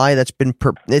that lie that's been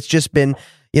perpetuated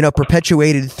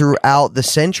throughout the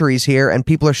centuries here, and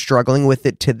people are struggling with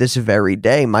it to this very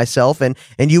day, myself and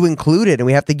you included. And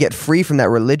we have to get free from that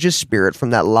religious spirit,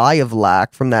 from that lie of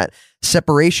lack, from that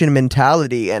separation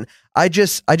mentality. And I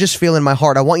just feel in my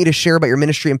heart, I want you to share about your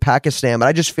ministry in Pakistan, but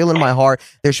I just feel in my heart,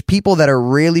 there's people that are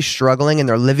really struggling and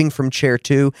they're living from chair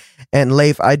 2. And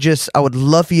Leif, I would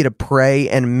love for you to pray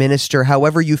and minister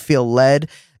however you feel led,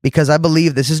 because I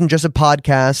believe this isn't just a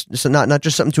podcast. It's not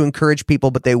just something to encourage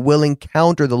people, but they will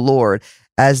encounter the Lord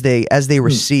as they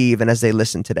receive and as they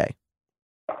listen today.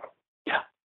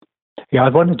 Yeah. I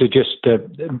wanted to just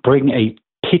bring a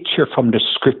picture from the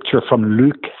scripture from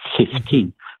Luke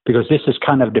 15, because this is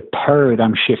kind of the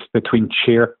paradigm shift between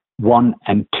chair 1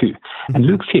 and 2. And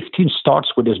Luke 15 starts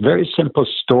with this very simple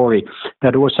story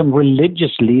that there were some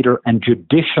religious leader and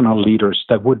judicial leaders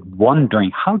that were wondering,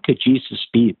 how could Jesus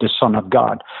be the Son of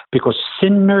God? Because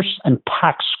sinners and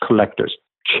tax collectors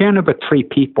Chair number 3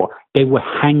 people, they were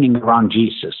hanging around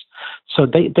Jesus. So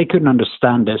they couldn't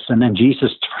understand this. And then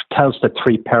Jesus tells the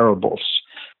 3 parables,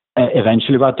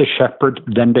 eventually about the shepherd,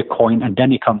 then the coin, and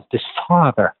then he comes, this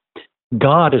father.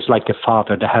 God is like a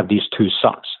father to have these 2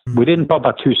 sons. We didn't talk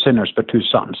about 2 sinners, but 2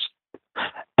 sons.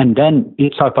 And then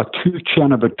it's about 2 chair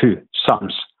number 2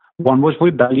 sons. One was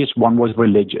rebellious, one was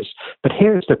religious. But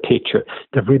here's the picture.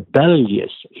 The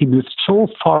rebellious, he moved so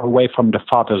far away from the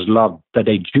father's love that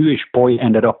a Jewish boy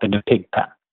ended up in a pig pen.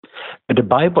 But the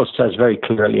Bible says very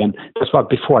clearly, and that's why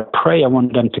before I pray, I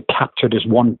want them to capture this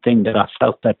one thing that I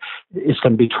felt that is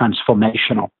going to be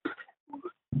transformational.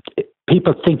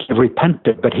 People think he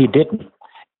repented, but he didn't.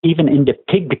 Even in the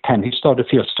pig pen, he started to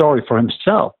feel sorry for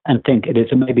himself and think it is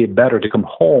maybe better to come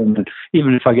home. And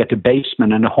even if I get the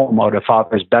basement and the home of the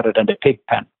father is better than the pig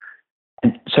pen.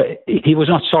 And so he was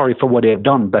not sorry for what he had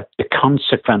done, but the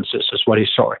consequences is what he's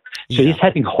sorry. So he's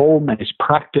heading home and he's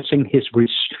practicing his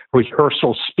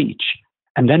rehearsal speech.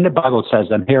 And then the Bible says,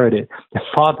 and here it is, the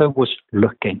father was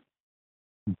looking.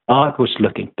 God was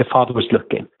looking. The father was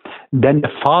looking. Then the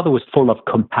father was full of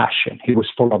compassion. He was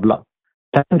full of love.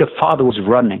 Then the father was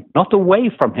running, not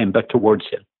away from him, but towards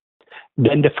him.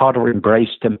 Then the father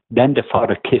embraced him. Then the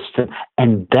father kissed him.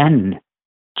 And then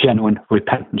genuine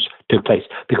repentance took place,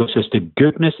 because it's the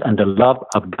goodness and the love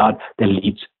of God that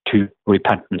leads to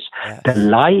repentance. Yes. The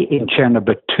lie in chair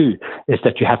number 2 is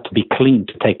that you have to be clean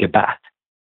to take a bath.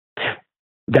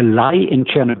 The lie in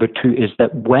chair number 2 is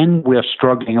that when we're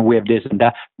struggling and we have this and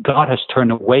that, God has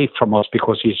turned away from us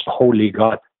because he's a holy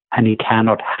God and he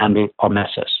cannot handle our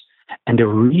messes. And the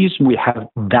reason we have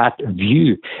that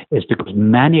view is because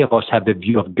many of us have the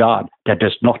view of God that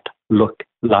does not look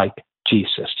like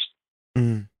Jesus.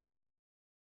 Mm.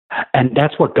 And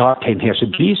that's what God came here. So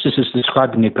Jesus is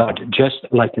describing a God just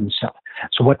like himself.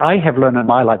 So what I have learned in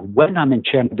my life, when I'm in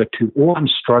chair number 2, or I'm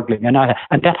struggling, and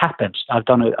that happens. I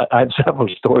have several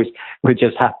stories where it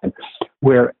just happened,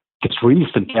 where just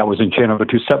recently I was in chair number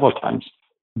 2 several times,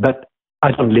 but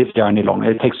I don't live there any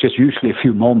longer. It takes just usually a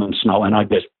few moments now, and I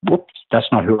just, whoops, that's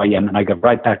not who I am, and I go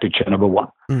right back to chair number 1.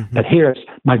 Mm-hmm. But here's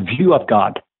my view of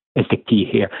God is the key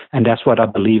here, and that's what I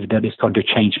believe that is going to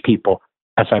change people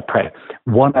as I pray.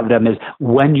 One of them is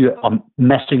when you are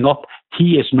messing up,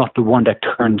 he is not the one that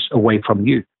turns away from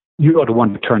you. You are the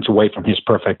one that turns away from his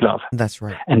perfect love. That's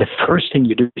right. And the first thing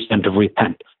you do is then to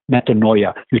repent,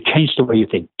 metanoia. You change the way you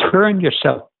think. Turn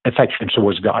yourself affection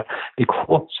towards God,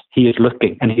 because he is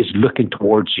looking, and he's looking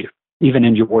towards you, even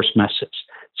in your worst messes.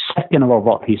 Second of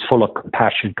all, he's full of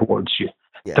compassion towards you.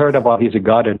 Yes. Third of all, he's a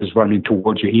God that is running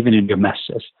towards you, even in your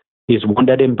messes. He's one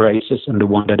that embraces and the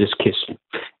one that is kissing.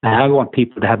 And I want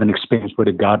people to have an experience with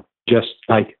a God just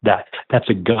like that. That's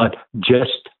a God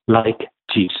just like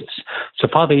Jesus. So,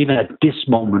 Father, even at this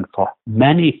moment, for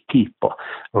many people,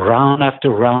 round after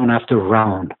round after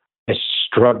round, is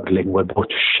struggling with both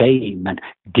shame and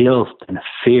guilt and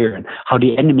fear, and how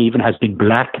the enemy even has been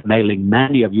blackmailing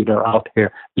many of you that are out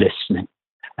here listening.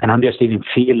 And I'm just even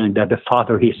feeling that the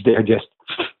Father, he's there just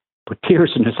with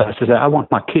tears in his eyes to say, I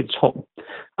want my kids home.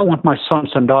 I want my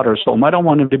sons and daughters home. I don't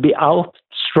want them to be out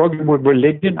struggling with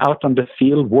religion, out on the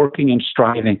field, working and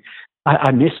striving.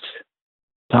 I miss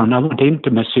Don. I want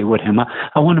intimacy with him.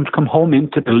 I want him to come home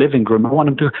into the living room. I want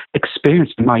him to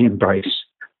experience my embrace.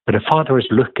 But the Father is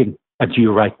looking at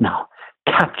you right now.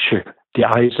 Capture the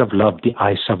eyes of love, the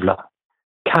eyes of love.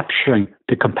 Capturing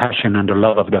the compassion and the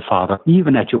love of the Father,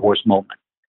 even at your worst moment.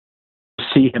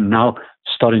 See him now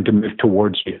starting to move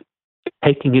towards you,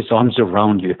 taking his arms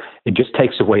around you. It just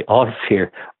takes away all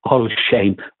fear, all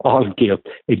shame, all guilt.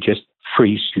 It just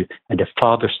frees you. And the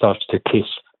Father starts to kiss,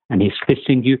 and he's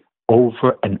kissing you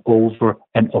over and over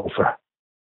and over.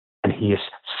 And he is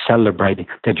celebrating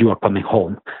that you are coming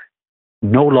home.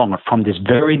 No longer, from this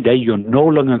very day, you're no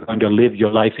longer going to live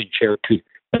your life in chair 2.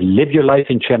 Live your life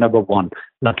in chair number 1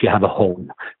 like you have a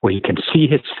home where you can see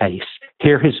his face,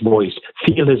 hear his voice,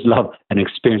 feel his love, and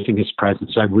experiencing his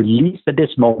presence. I release at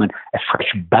this moment a fresh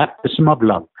baptism of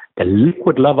love, the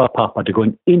liquid love of Papa, to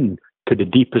going into the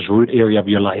deepest root area of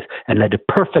your life, and let the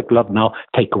perfect love now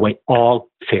take away all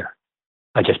fear.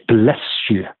 I just bless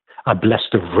you. I bless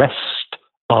the rest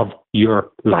of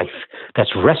your life.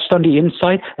 That's rest on the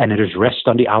inside, and it is rest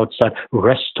on the outside,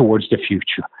 rest towards the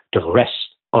future, the rest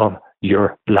of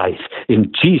your life.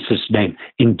 In Jesus' name,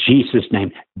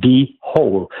 be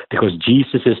whole, because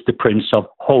Jesus is the Prince of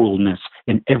wholeness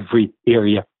in every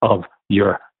area of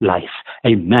your life.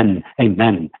 Amen,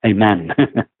 amen, amen.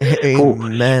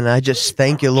 Amen. I just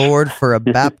thank you, Lord, for a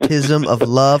baptism of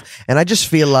love. And I just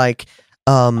feel like,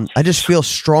 I just feel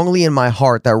strongly in my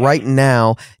heart that right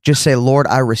now, just say, Lord,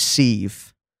 I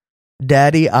receive.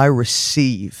 Daddy, I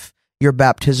receive. your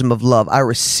baptism of love. I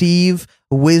receive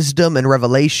wisdom and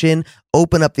revelation.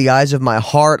 Open up the eyes of my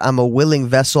heart. I'm a willing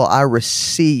vessel. I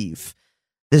receive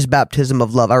this baptism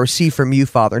of love. I receive from you,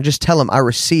 Father. And just tell him I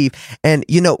receive. And,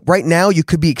 right now you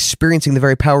could be experiencing the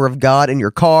very power of God in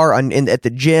your car, at the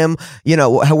gym,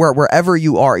 wherever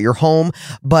you are, at your home,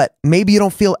 but maybe you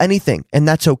don't feel anything, and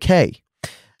that's okay.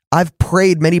 I've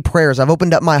prayed many prayers. I've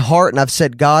opened up my heart and I've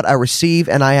said, God, I receive,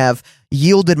 and I have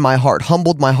yielded my heart,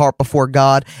 humbled my heart before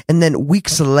God, and then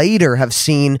weeks later have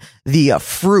seen the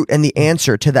fruit and the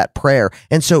answer to that prayer.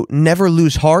 And so never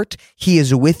lose heart. He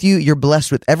is with you. You're blessed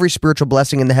with every spiritual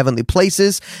blessing in the heavenly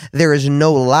places. There is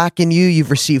no lack in you.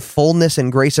 You've received fullness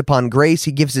and grace upon grace.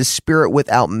 He gives his spirit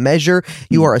without measure.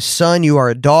 You are a son. You are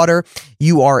a daughter.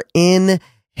 You are in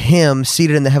him,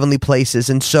 seated in the heavenly places.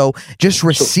 And so just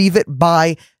receive it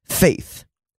by faith.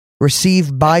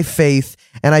 Receive by faith,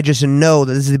 and I just know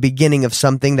that this is the beginning of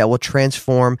something that will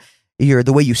transform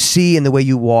the way you see and the way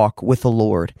you walk with the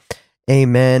Lord.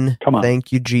 Amen. Come on.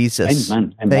 Thank you, Jesus.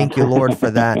 Amen. Thank you, Lord,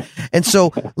 for that. And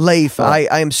so, Leif, I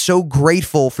am so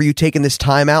grateful for you taking this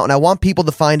time out, and I want people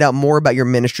to find out more about your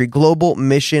ministry, Global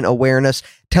Mission Awareness.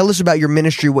 Tell us about your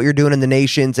ministry, what you're doing in the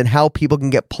nations, and how people can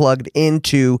get plugged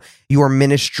into your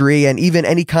ministry, and even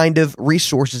any kind of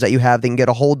resources that you have they can get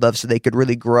a hold of so they could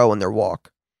really grow in their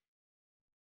walk.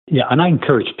 Yeah, and I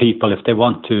encourage people, if they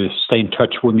want to stay in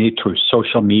touch with me through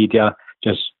social media,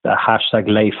 just hashtag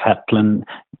Leif Hetland,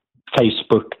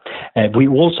 Facebook. We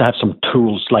also have some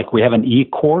tools, like we have an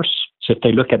e-course. So if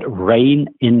they look at Reign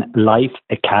in Life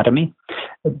Academy,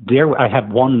 there I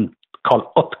have one called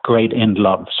Upgrade in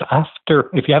Love. So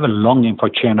if you have a longing for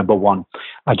chair number one,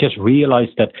 I just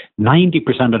realized that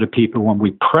 90% of the people, when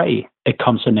we pray, it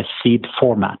comes in a seed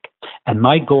format. And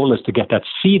my goal is to get that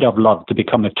seed of love to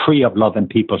become a tree of love in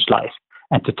people's life,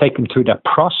 and to take them through that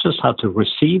process, how to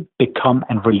receive, become,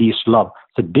 and release love.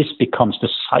 So this becomes the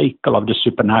cycle of the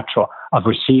supernatural of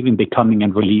receiving, becoming,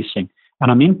 and releasing. And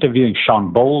I'm interviewing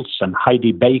Sean Bowles and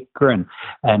Heidi Baker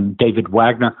and David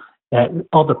Wagner,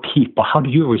 other people. How do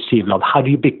you receive love? How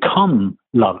do you become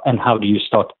love? And how do you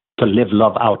start to live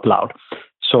love out loud?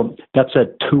 So that's a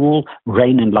tool,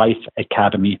 Reign in Life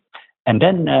Academy. And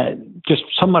then just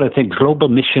some other thing, Global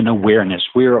Mission Awareness.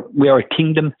 We are a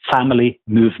kingdom family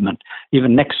movement.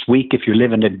 Even next week, if you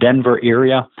live in the Denver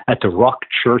area at the Rock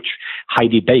Church,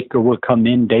 Heidi Baker will come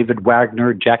in, David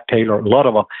Wagner, Jack Taylor, a lot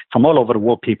of them from all over the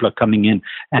world, people are coming in.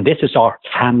 And this is our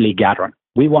family gathering.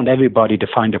 We want everybody to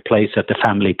find a place at the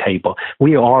family table.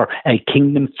 We are a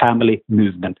kingdom family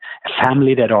movement, a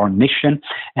family that are on mission,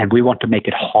 and we want to make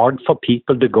it hard for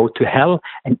people to go to hell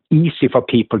and easy for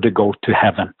people to go to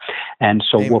heaven. And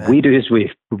so Amen. What we do is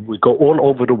we go all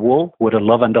over the world with the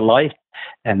love and the light,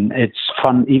 and it's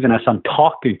fun even as I'm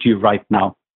talking to you right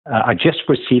now. I just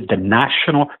received the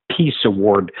National Peace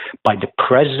Award by the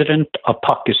President of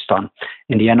Pakistan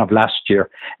in the end of last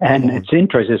year. And It's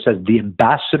interesting. It says the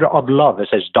Ambassador of Love. It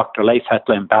says Dr. Leif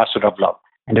Hetland, Ambassador of Love.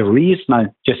 And the reason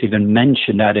I just even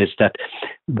mention that is that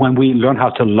when we learn how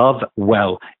to love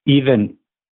well, even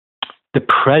the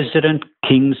president,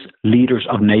 kings, leaders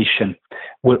of nation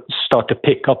will start to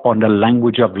pick up on the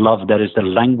language of love. That is the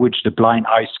language the blind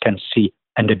eyes can see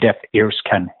and the deaf ears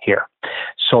can hear.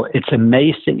 So it's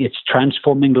amazing. It's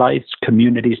transforming lives,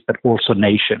 communities, but also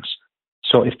nations.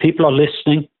 So if people are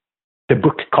listening, the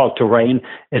book Call to Reign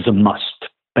is a must.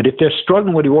 But if they're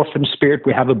struggling with the orphan spirit,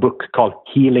 we have a book called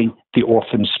Healing the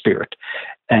Orphan Spirit,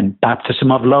 and Baptism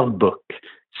of Love book,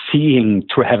 Seeing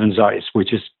Through Heaven's Eyes,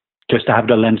 which is just to have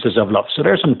the lenses of love. So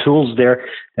there are some tools there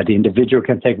that the individual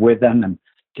can take with them and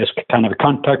just kind of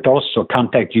contact us or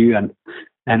contact you.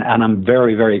 And I'm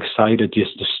very, very excited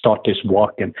just to start this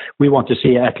walk. And we want to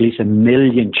see at least 1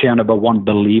 million chair number one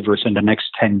believers in the next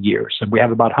 10 years. And we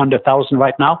have about 100,000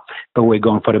 right now, but we're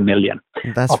going for 1 million.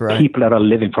 That's right. People that are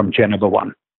living from chair number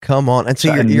one. Come on. And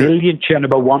so you're 1 million chair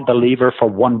number one believer for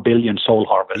 1 billion soul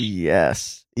harvest.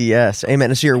 Yes. Yes. Amen.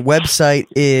 And so your website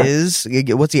is,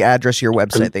 what's the address of your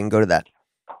website? They can go to that.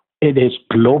 It is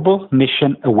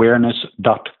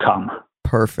globalmissionawareness.com.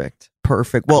 Perfect.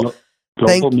 Well,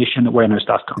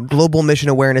 globalmissionawareness.com.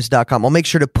 globalmissionawareness.com. I'll make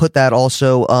sure to put that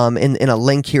also in a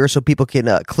link here so people can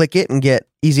click it and get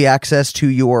easy access to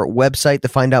your website to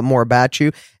find out more about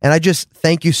you. And I just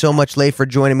thank you so much, Leif, for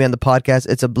joining me on the podcast.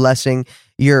 It's a blessing.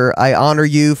 I honor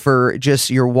you for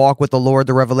just your walk with the Lord,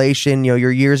 the revelation,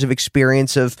 your years of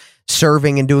experience of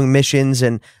serving and doing missions.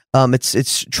 And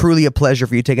it's truly a pleasure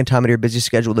for you taking time out of your busy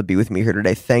schedule to be with me here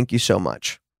today. Thank you so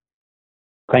much.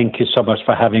 Thank you so much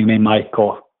for having me,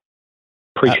 Michael.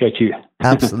 Appreciate you.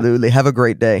 Absolutely. Have a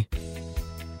great day.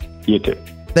 You too.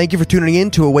 Thank you for tuning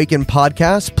in to Awaken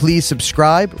Podcast. Please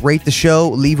subscribe, rate the show,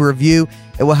 leave a review.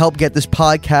 It will help get this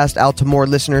podcast out to more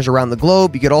listeners around the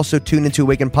globe. You could also tune into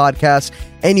Awaken Podcasts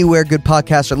anywhere good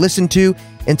podcasts are listened to.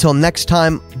 Until next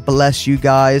time, bless you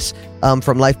guys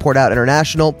from Life Poured Out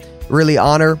International. Really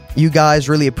honor you guys,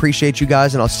 really appreciate you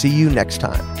guys, and I'll see you next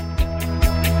time.